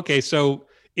 Well, okay. So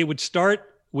it would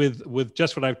start with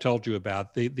just what I've told you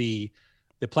about. The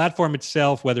platform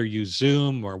itself, whether you use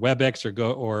Zoom or WebEx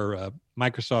or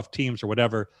Microsoft Teams or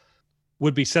whatever,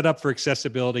 would be set up for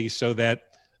accessibility so that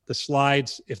the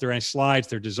slides, if there are any slides,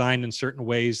 they're designed in certain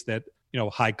ways that,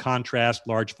 high contrast,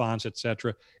 large fonts,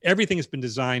 etc. Everything has been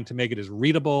designed to make it as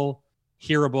readable,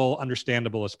 hearable,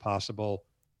 understandable as possible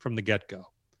from the get-go.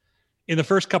 In the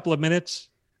first couple of minutes,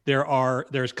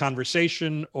 there's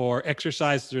conversation or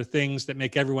exercises or things that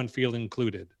make everyone feel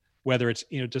included, whether it's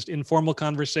just informal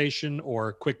conversation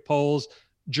or quick polls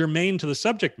germane to the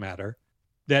subject matter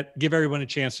that give everyone a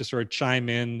chance to sort of chime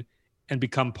in and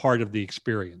become part of the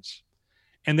experience.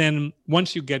 And then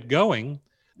once you get going,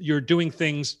 you're doing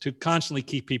things to constantly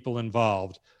keep people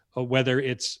involved, whether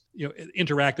it's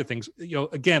interactive things,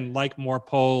 again, like more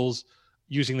polls,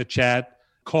 using the chat,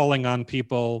 calling on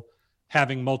people,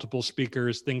 having multiple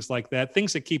speakers, things like that,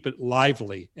 things that keep it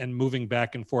lively and moving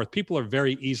back and forth. People are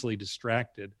very easily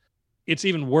distracted. It's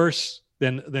even worse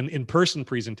than in-person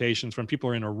presentations when people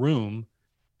are in a room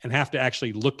and have to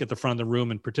actually look at the front of the room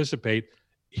and participate.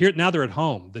 Here, now they're at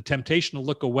home. The temptation to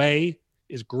look away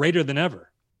is greater than ever.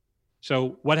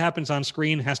 So what happens on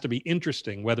screen has to be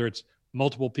interesting, whether it's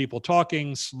multiple people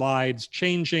talking, slides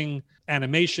changing,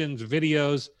 animations,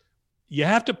 videos. You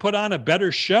have to put on a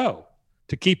better show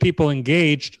to keep people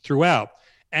engaged throughout.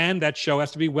 And that show has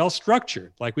to be well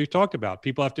structured, like we've talked about.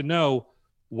 People have to know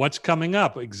what's coming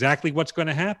up, exactly what's going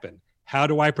to happen. How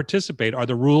do I participate? Are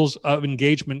the rules of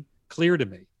engagement clear to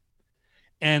me?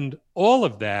 And all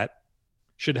of that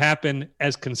should happen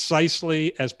as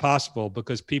concisely as possible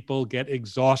because people get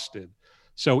exhausted.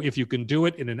 So if you can do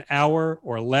it in an hour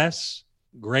or less,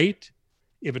 great.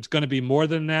 If it's going to be more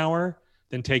than an hour,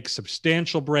 then take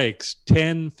substantial breaks,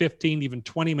 10, 15, even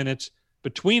 20 minutes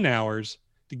between hours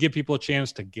to give people a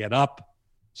chance to get up,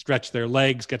 stretch their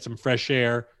legs, get some fresh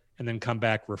air, and then come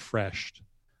back refreshed.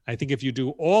 I think if you do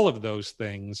all of those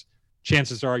things,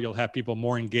 chances are you'll have people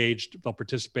more engaged, they'll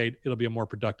participate, it'll be a more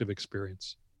productive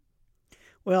experience.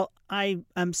 Well,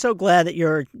 I'm so glad that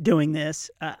you're doing this.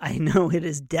 I know it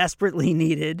is desperately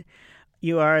needed.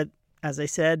 You are, as I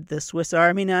said, the Swiss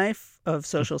Army knife of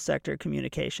social sector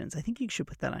communications. I think you should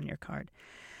put that on your card.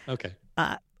 Okay.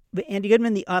 Andy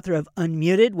Goodman, the author of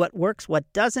Unmuted, What Works, What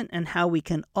Doesn't, and How We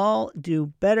Can All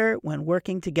Do Better When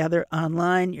Working Together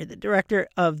Online. You're the director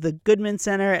of the Goodman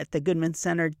Center at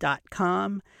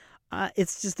thegoodmancenter.com.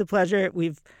 It's just a pleasure.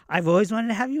 I've always wanted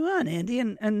to have you on, Andy,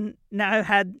 and now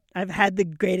I've had the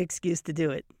great excuse to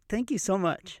do it. Thank you so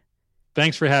much.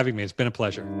 Thanks for having me. It's been a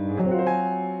pleasure.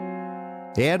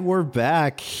 And we're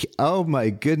back. Oh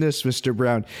my goodness, Mr.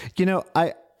 Brown.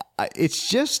 It's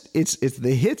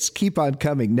the hits keep on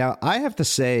coming. Now I have to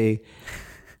say,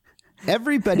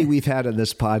 everybody we've had on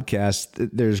this podcast,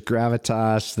 there's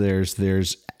gravitas,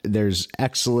 there's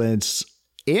excellence.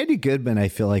 Andy Goodman, I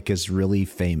feel like, is really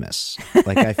famous.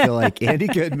 Like, I feel like Andy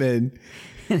Goodman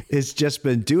has just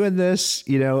been doing this,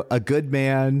 a good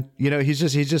man. He's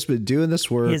just been doing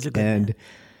this work and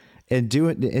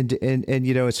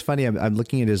it's funny. I'm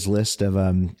looking at his list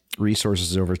of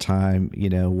resources over time.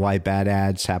 Why bad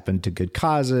ads happen to good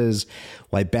causes,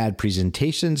 why bad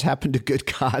presentations happen to good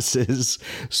causes,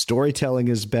 storytelling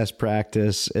is best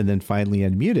practice, and then finally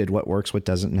Unmuted, what works, what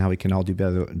doesn't, and how we can all do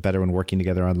better when working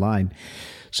together online.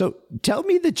 So tell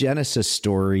me the genesis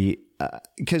story,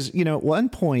 because at one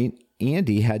point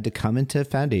Andy had to come into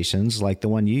foundations like the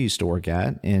one you used to work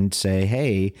at and say,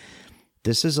 hey,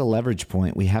 this is a leverage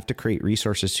point. We have to create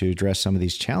resources to address some of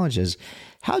these challenges.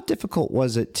 How difficult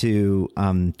was it to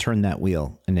turn that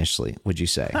wheel initially, would you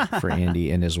say, for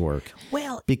Andy and his work?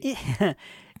 Well,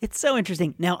 it's so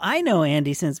interesting. Now, I know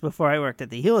Andy since before I worked at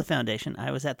the Hewlett Foundation.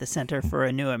 I was at the Center for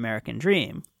a New American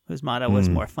Dream, whose motto was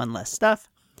more fun, less stuff.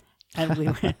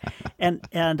 And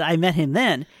and I met him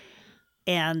then.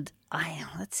 And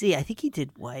let's see, I think he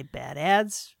did Why Bad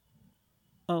Ads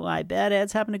why bad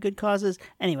ads happen to good causes.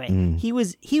 Anyway, he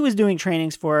was doing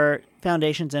trainings for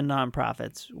foundations and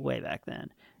nonprofits way back then,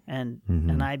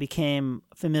 and I became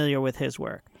familiar with his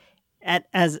work. I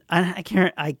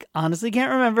honestly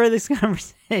can't remember this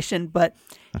conversation, but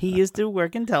he used to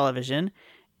work in television,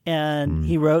 and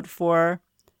he wrote for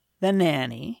The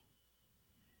Nanny,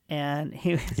 and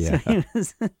he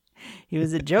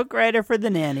was a joke writer for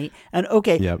The Nanny. And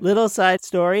little side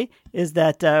story is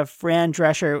that Fran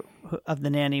Drescher of The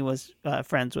Nanny was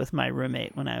friends with my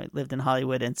roommate when I lived in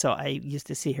Hollywood, and so I used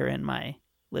to see her in my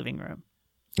living room.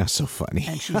 That's so funny.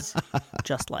 And she's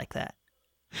just like that.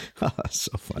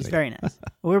 So funny. She's very nice.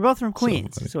 We were both from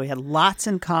Queens, so we had lots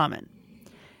in common.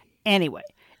 Anyway,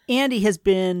 Andy has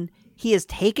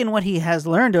taken what he has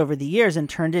learned over the years and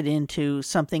turned it into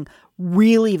something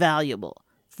really valuable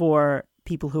for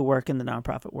people who work in the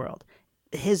nonprofit world.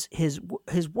 His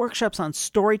workshops on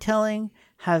storytelling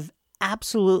have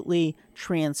absolutely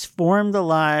transformed the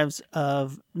lives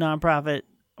of nonprofit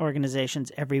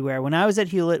organizations everywhere. When I was at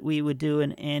Hewlett, we would do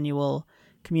an annual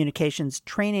communications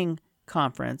training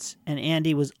conference, and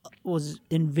Andy was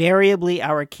invariably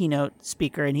our keynote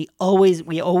speaker, and we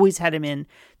always had him in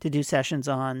to do sessions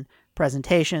on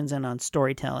presentations and on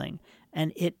storytelling,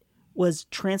 and it was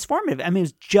transformative. I mean, it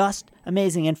was just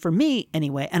amazing. And for me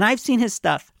anyway, and I've seen his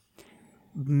stuff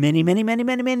many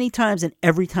times, and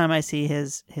every time I see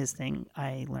his thing,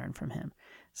 I learn from him.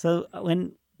 So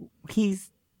when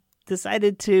he's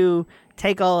decided to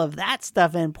take all of that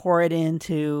stuff and pour it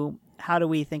into how do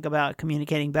we think about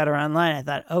communicating better online, I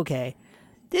thought, okay,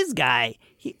 this guy,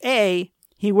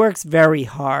 he works very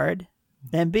hard,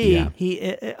 and B,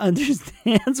 he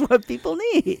understands what people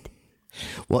need.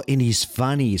 Well, and he's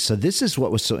funny. So this is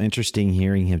what was so interesting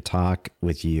hearing him talk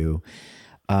with you.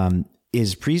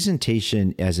 His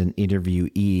presentation as an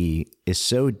interviewee is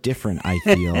so different, I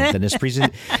feel, than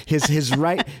his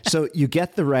right. So you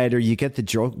get the writer, you get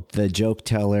the joke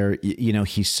teller.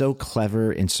 He's so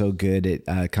clever and so good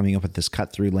at coming up with this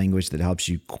cut through language that helps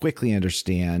you quickly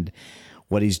understand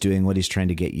what he's doing, what he's trying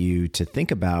to get you to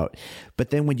think about. But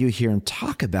then when you hear him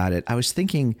talk about it, I was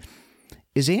thinking,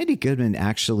 is Andy Goodman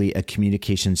actually a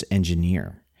communications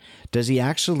engineer? Is he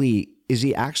actually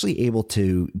able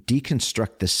to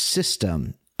deconstruct the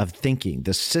system of thinking,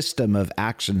 the system of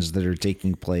actions that are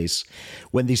taking place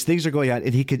when these things are going on?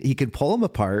 And he could pull them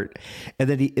apart, and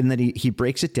then he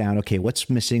breaks it down. Okay, what's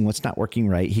missing? What's not working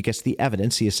right? He gets the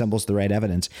evidence. He assembles the right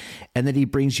evidence, and then he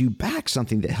brings you back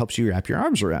something that helps you wrap your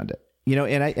arms around it.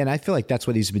 And I feel like that's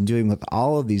what he's been doing with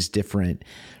all of these different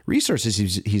resources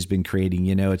he's been creating.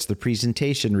 It's the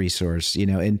presentation resource,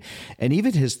 and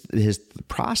even his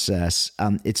process.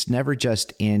 It's never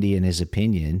just Andy and his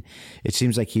opinion. It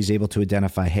seems like he's able to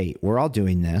identify, hey, we're all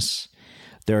doing this.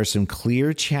 There are some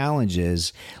clear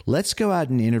challenges. Let's go out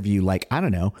and interview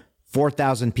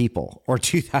 4,000 people or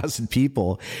 2,000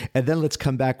 people. And then let's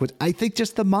come back with, I think,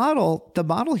 just the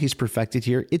model he's perfected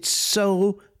here. It's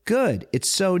so good. It's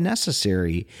so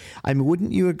necessary. I mean,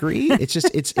 wouldn't you agree? It's just,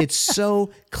 it's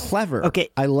so clever. Okay.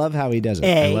 I love how he does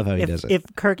it. If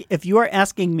Kirk, if you are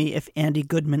asking me if Andy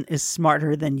Goodman is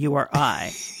smarter than you or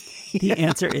I, the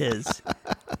answer is,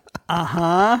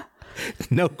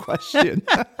 no question.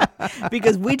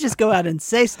 Because we just go out and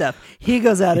say stuff. He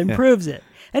goes out and proves it.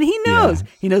 And he knows. Yeah.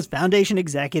 He knows foundation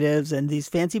executives and these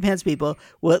fancy pants people,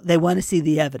 they want to see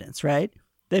the evidence, right?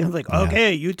 They're like,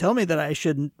 okay, you tell me that I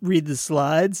shouldn't read the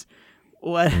slides.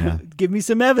 Give me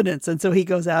some evidence. And so he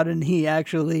goes out and he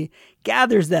actually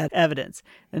gathers that evidence.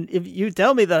 And if you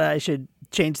tell me that I should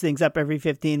change things up every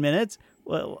 15 minutes,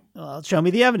 well, show me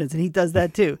the evidence. And he does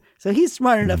that too. So he's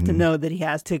smart enough to know that he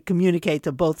has to communicate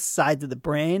to both sides of the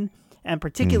brain, and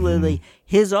particularly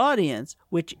his audience,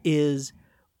 which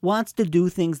wants to do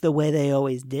things the way they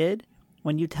always did.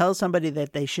 When you tell somebody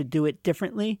that they should do it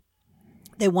differently,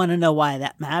 they want to know why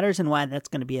that matters and why that's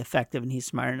going to be effective, and he's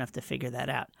smart enough to figure that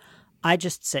out. I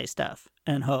just say stuff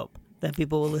and hope that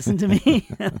people will listen to me.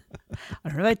 I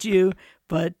don't know about you,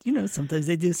 but sometimes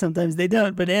they do, sometimes they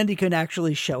don't. But Andy can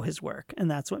actually show his work,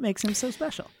 and that's what makes him so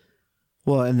special.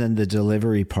 Well, and then the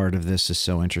delivery part of this is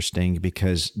so interesting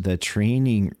because the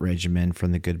training regimen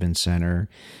from the Goodman Center,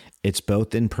 it's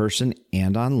both in person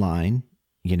and online.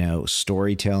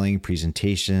 Storytelling,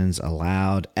 presentations,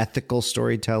 aloud, ethical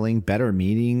storytelling, better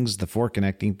meetings, the 4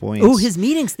 connecting points. Oh, his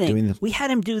meetings thing. We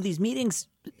had him do these meetings,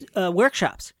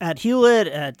 workshops at Hewlett,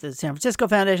 at the San Francisco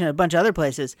Foundation, a bunch of other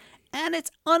places. And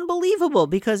it's unbelievable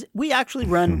because we actually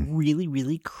run really,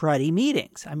 really cruddy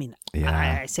meetings. I mean,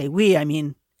 I say we, I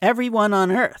mean everyone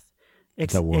on earth.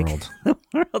 The world. The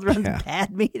world runs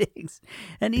bad meetings.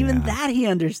 And even that he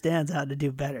understands how to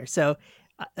do better. So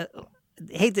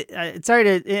sorry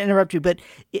to interrupt you, but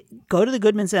go to the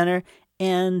Goodman Center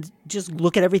and just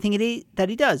look at everything that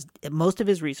he does. Most of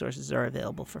his resources are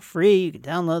available for free. You can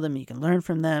download them. You can learn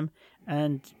from them.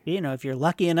 And, if you're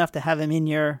lucky enough to have him in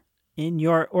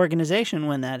your organization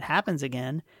when that happens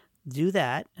again, do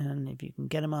that. And if you can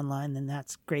get him online, then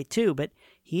that's great too. But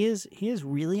he is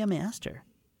really a master.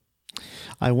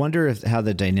 I wonder how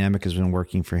the dynamic has been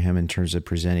working for him in terms of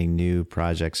presenting new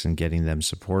projects and getting them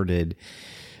supported.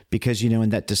 Because, in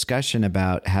that discussion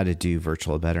about how to do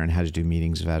virtual better and how to do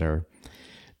meetings better,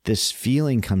 this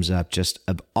feeling comes up just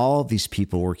of all these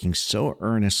people working so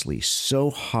earnestly,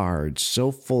 so hard,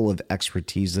 so full of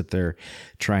expertise that they're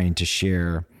trying to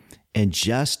share, and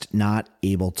just not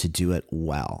able to do it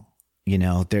well.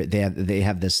 They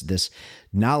have this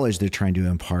knowledge they're trying to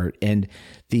impart, and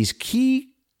these key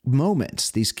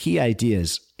moments, these key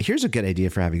ideas. Here's a good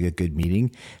idea for having a good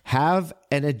meeting: have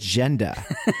an agenda.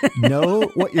 Know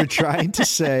what you're trying to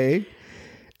say.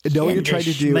 Know what you're trying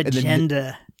to do.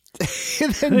 Agenda.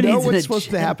 And then know what's supposed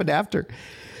to happen after.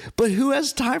 But who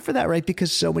has time for that, right?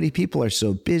 Because so many people are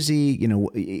so busy,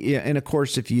 and of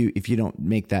course, if you don't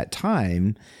make that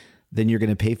time, then you're going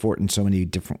to pay for it in so many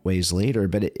different ways later.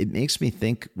 But it makes me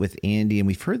think with Andy, and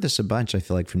we've heard this a bunch, I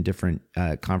feel like, from different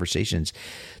conversations,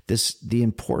 the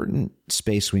important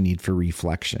space we need for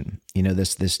reflection,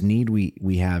 this need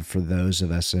we have for those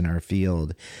of us in our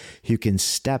field who can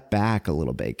step back a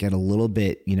little bit, get a little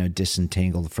bit,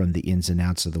 disentangled from the ins and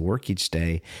outs of the work each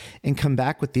day, and come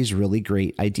back with these really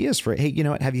great ideas for, hey, you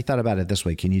know what, have you thought about it this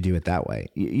way? Can you do it that way?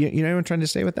 You know what I'm trying to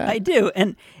say with that? I do.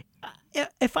 And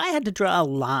if I had to draw a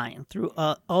line through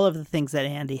all of the things that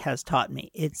Andy has taught me,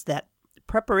 it's that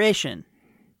preparation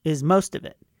is most of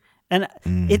it. And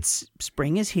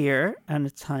spring is here, and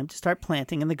it's time to start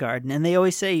planting in the garden. And they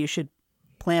always say you should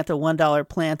plant a $1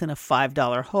 plant in a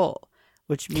 $5 hole,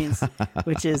 which is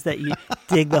that you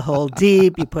dig the hole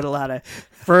deep, you put a lot of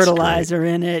fertilizer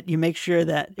in it, you make sure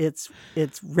that it's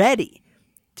ready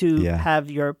to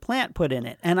have your plant put in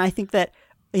it. And I think that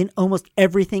in almost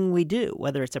everything we do,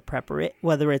 whether it's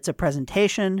a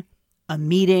presentation, a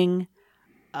meeting,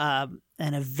 an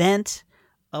event,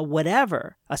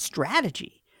 whatever, a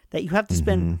strategy, that you have to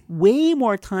spend way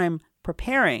more time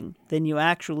preparing than you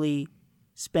actually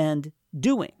spend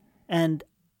doing. And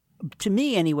to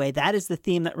me, anyway, that is the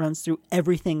theme that runs through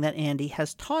everything that Andy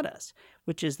has taught us,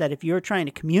 which is that if you're trying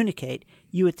to communicate,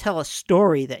 you would tell a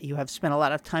story that you have spent a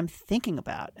lot of time thinking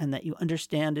about and that you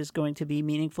understand is going to be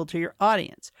meaningful to your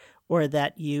audience, or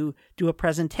that you do a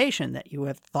presentation that you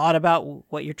have thought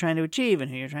about what you're trying to achieve and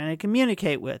who you're trying to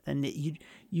communicate with, and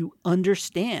you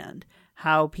understand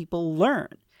how people learn.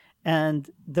 And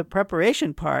the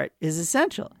preparation part is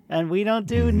essential. And we don't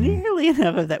do nearly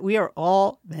enough of that. We are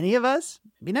all, many of us,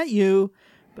 maybe not you,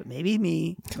 but maybe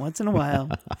me, once in a while,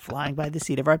 flying by the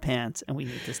seat of our pants, and we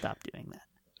need to stop doing that.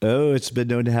 Oh, it's been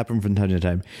known to happen from time to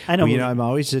time. I know. I'm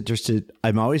always interested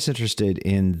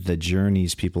in the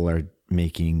journeys people are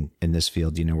making in this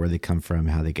field, where they come from,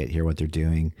 how they get here, what they're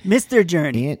doing. Mr.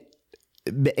 Journey.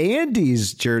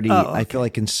 Andy's journey, I feel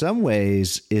like in some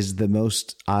ways is the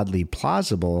most oddly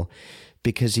plausible,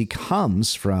 because he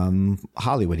comes from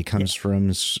Hollywood. He comes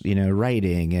from,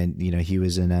 writing, and, he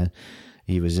was in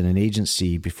an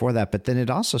agency before that. But then it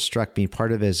also struck me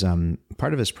part of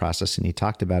his process, and he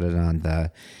talked about it on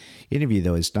the interview,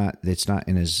 though it's not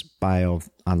in his bio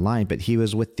online, but he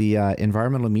was with the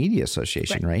Environmental Media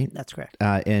Association, right? That's correct.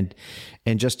 And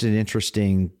just an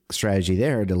interesting strategy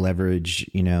there to leverage,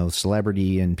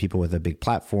 celebrity and people with a big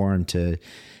platform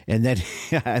and then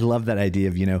I love that idea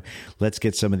of, let's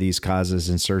get some of these causes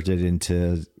inserted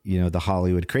into, the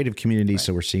Hollywood creative community. Right.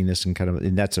 So we're seeing this and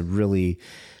that's a really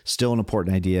still an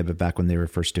important idea, but back when they were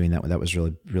first doing that was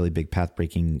really, really big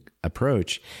path-breaking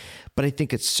approach. But I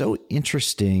think it's so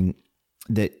interesting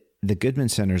that the Goodman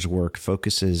Center's work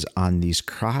focuses on these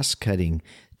cross-cutting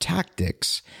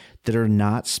tactics that are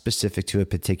not specific to a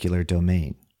particular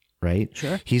domain, right?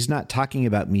 Sure. He's not talking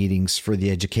about meetings for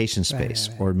the education space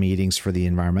or meetings for the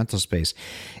environmental space.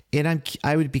 And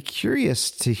I would be curious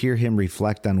to hear him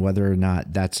reflect on whether or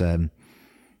not that's a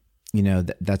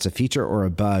feature or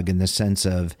a bug, in the sense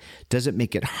of, does it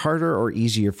make it harder or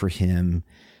easier for him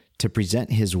to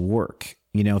present his work?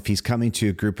 If he's coming to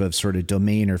a group of sort of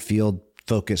domain or field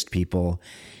focused people,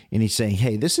 and he's saying,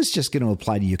 hey, this is just going to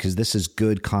apply to you because this is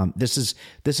good this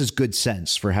is good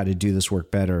sense for how to do this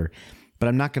work better, but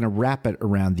I'm not going to wrap it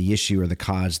around the issue or the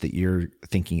cause that you're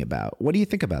thinking about. What do you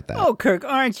think about that? Oh, Kirk,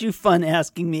 aren't you fun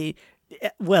asking me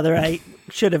whether I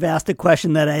should have asked a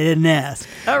question that I didn't ask.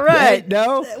 All right.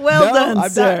 No. Well no, done, I'm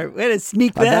sir. Not, Way to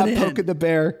sneak I'm that not in. poking the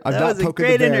bear. I'm that not was a poking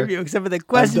great the bear. interview, except for the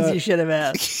questions you should have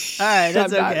asked. All right,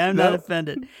 that's okay. I'm not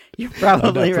offended. You're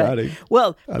probably right. Frowning.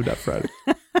 Well, I'm not frowning.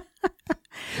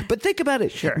 But think about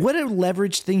it. Sure. What a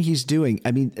leveraged thing he's doing.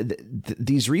 I mean,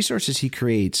 these resources he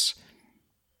creates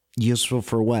useful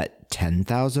for what?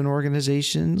 10,000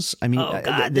 organizations? I mean, oh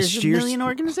God, there's a million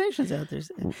organizations out there.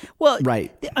 Well,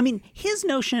 right. I mean, his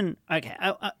notion. Okay,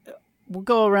 we'll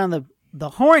go around the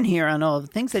horn here on all of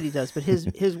the things that he does, but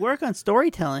his work on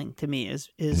storytelling to me is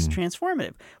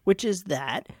transformative, which is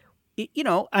that, you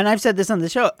know, and I've said this on the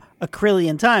show a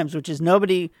trillion times, which is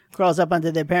nobody crawls up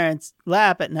onto their parents'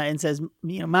 lap at night and says,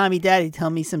 you know, Mommy, Daddy, tell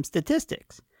me some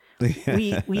statistics.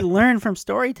 we learn from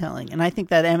storytelling, and I think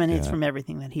that emanates from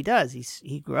everything that he does.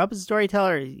 He grew up as a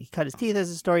storyteller, he cut his teeth as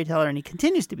a storyteller, and he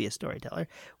continues to be a storyteller,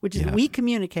 which is we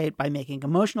communicate by making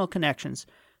emotional connections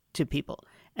to people.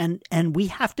 And we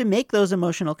have to make those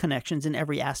emotional connections in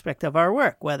every aspect of our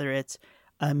work, whether it's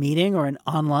a meeting or an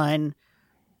online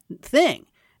thing.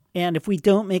 And if we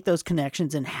don't make those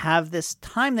connections and have this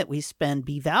time that we spend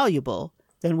be valuable,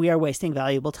 then we are wasting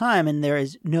valuable time, and there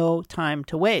is no time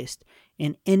to waste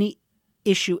in any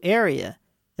issue area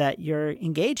that you're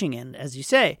engaging in. As you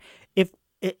say,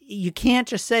 you can't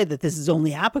just say that this is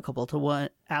only applicable to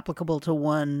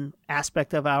one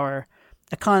aspect of our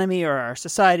economy or our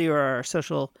society or our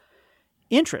social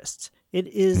interests. It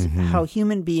is how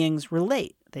human beings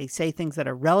relate. They say things that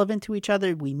are relevant to each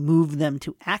other. We move them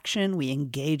to action. We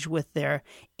engage with their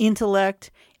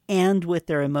intellect and with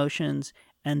their emotions,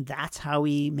 and that's how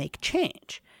we make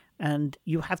change. And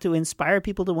you have to inspire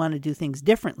people to want to do things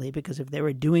differently, because if they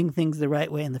were doing things the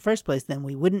right way in the first place, then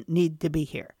we wouldn't need to be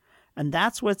here. And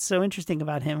that's what's so interesting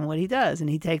about him and what he does. And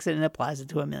he takes it and applies it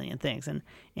to a million things. And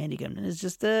Andy Goodman is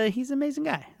just he's an amazing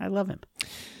guy. I love him.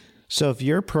 So if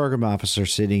you're a program officer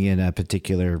sitting in a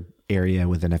particular area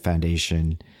within a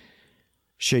foundation,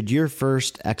 should your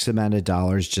first X amount of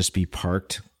dollars just be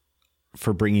parked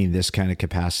for bringing this kind of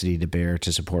capacity to bear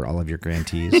to support all of your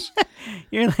grantees?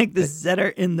 You're like the setter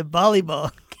in the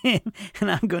volleyball game,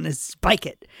 and I'm going to spike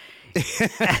it.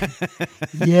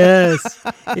 Yes.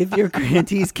 If your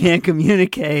grantees can't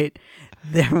communicate,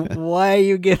 then why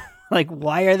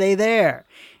are they there?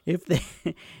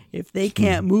 If they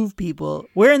can't move people,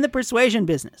 we're in the persuasion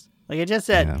business. Like I just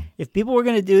said, if people were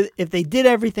going to if they did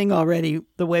everything already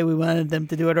the way we wanted them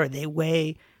to do it, or the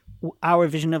way our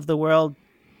vision of the world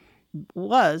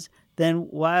was, then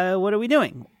what are we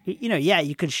doing? You know,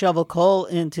 you could shovel coal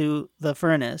into the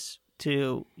furnace,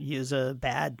 to use a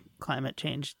bad climate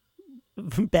change,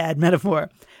 bad metaphor,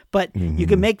 but you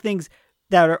can make things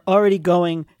that are already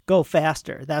go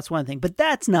faster. That's one thing, but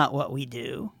that's not what we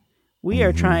do. We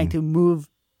are trying to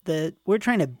we're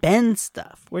trying to bend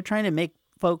stuff. We're trying to make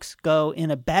folks go in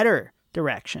a better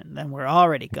direction than we're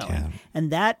already going. Yeah.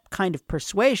 And that kind of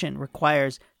persuasion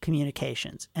requires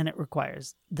communications, and it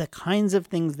requires the kinds of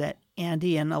things that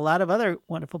Andy and a lot of other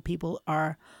wonderful people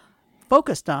are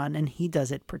focused on, and he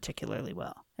does it particularly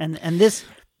well. And this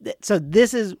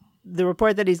is the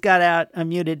report that he's got out,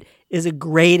 Unmuted, is a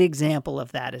great example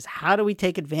of that. Is how do we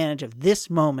take advantage of this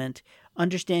moment,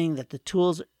 understanding that the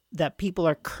tools that people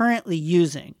are currently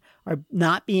using are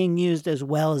not being used as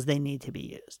well as they need to be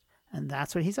used. And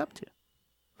that's what he's up to.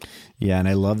 Yeah, and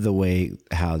I love the way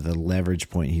how the leverage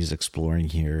point he's exploring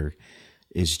here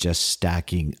is just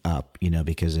stacking up,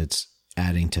 because it's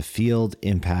adding to field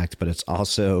impact, but it's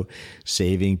also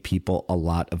saving people a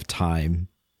lot of time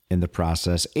in the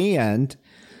process and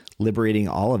liberating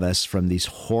all of us from these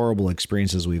horrible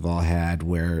experiences we've all had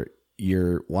where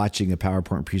you're watching a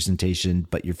PowerPoint presentation,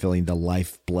 but you're feeling the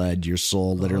lifeblood, your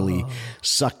soul literally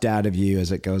sucked out of you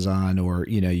as it goes on, or,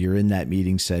 you're in that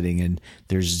meeting setting and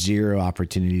there's zero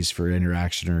opportunities for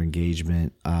interaction or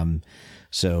engagement.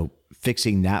 So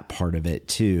fixing that part of it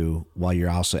too, while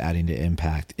you're also adding to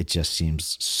impact, it just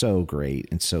seems so great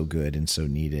and so good and so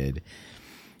needed.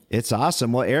 It's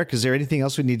awesome. Well, Eric, is there anything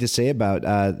else we need to say about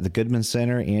the Goodman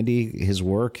Center, Andy, his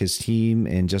work, his team,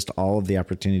 and just all of the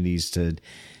opportunities to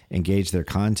engage their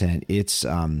content? It's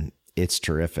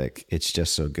terrific. It's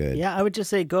just so good. Yeah, I would just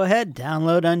say go ahead,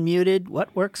 download Unmuted,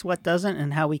 what works, what doesn't,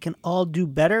 and how we can all do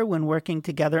better when working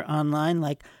together online.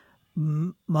 Like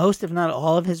most, if not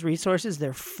all, of his resources,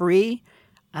 they're free.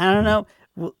 I don't know.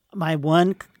 My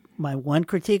one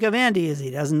critique of Andy is he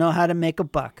doesn't know how to make a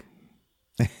buck.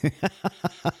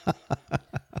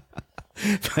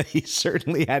 but he's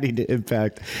certainly adding to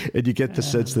impact, and you get the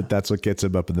sense that that's what gets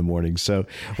him up in the morning. So,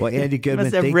 well, Andy Goodman,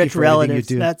 must have thank rich you for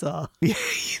relatives. everything you do. That's all. Yeah,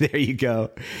 there you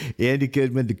go. Andy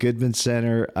Goodman, the Goodman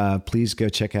Center. Please go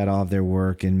check out all of their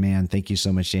work. And man, thank you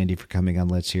so much, Andy, for coming on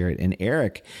Let's Hear It. And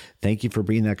Eric, thank you for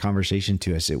bringing that conversation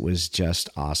to us. It was just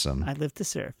awesome. I live to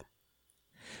serve.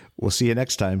 We'll see you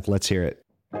next time. Let's hear it.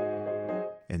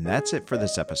 And that's it for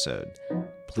this episode.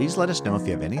 Please let us know if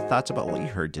you have any thoughts about what you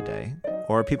heard today,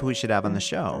 or people we should have on the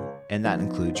show, and that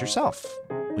includes yourself.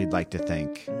 We'd like to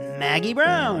thank Maggie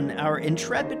Brown, our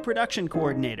intrepid production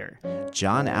coordinator.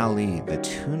 John Ali, the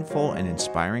tuneful and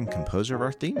inspiring composer of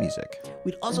our theme music.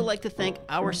 We'd also like to thank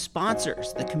our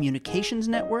sponsors, the Communications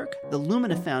Network, the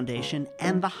Lumina Foundation,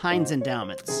 and the Heinz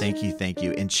Endowments. Thank you.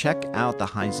 And check out the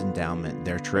Heinz Endowment,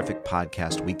 their terrific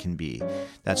podcast, We Can Be.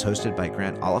 That's hosted by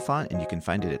Grant Oliphant, and you can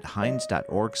find it at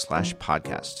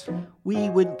heinz.org/podcast. We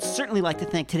would certainly like to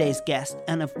thank today's guest,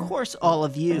 and of course all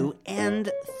of you, and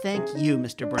thank you,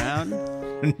 Mr. Brown.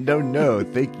 No,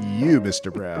 thank you,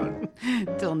 Mr. Brown.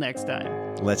 Till next time.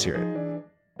 Let's hear it.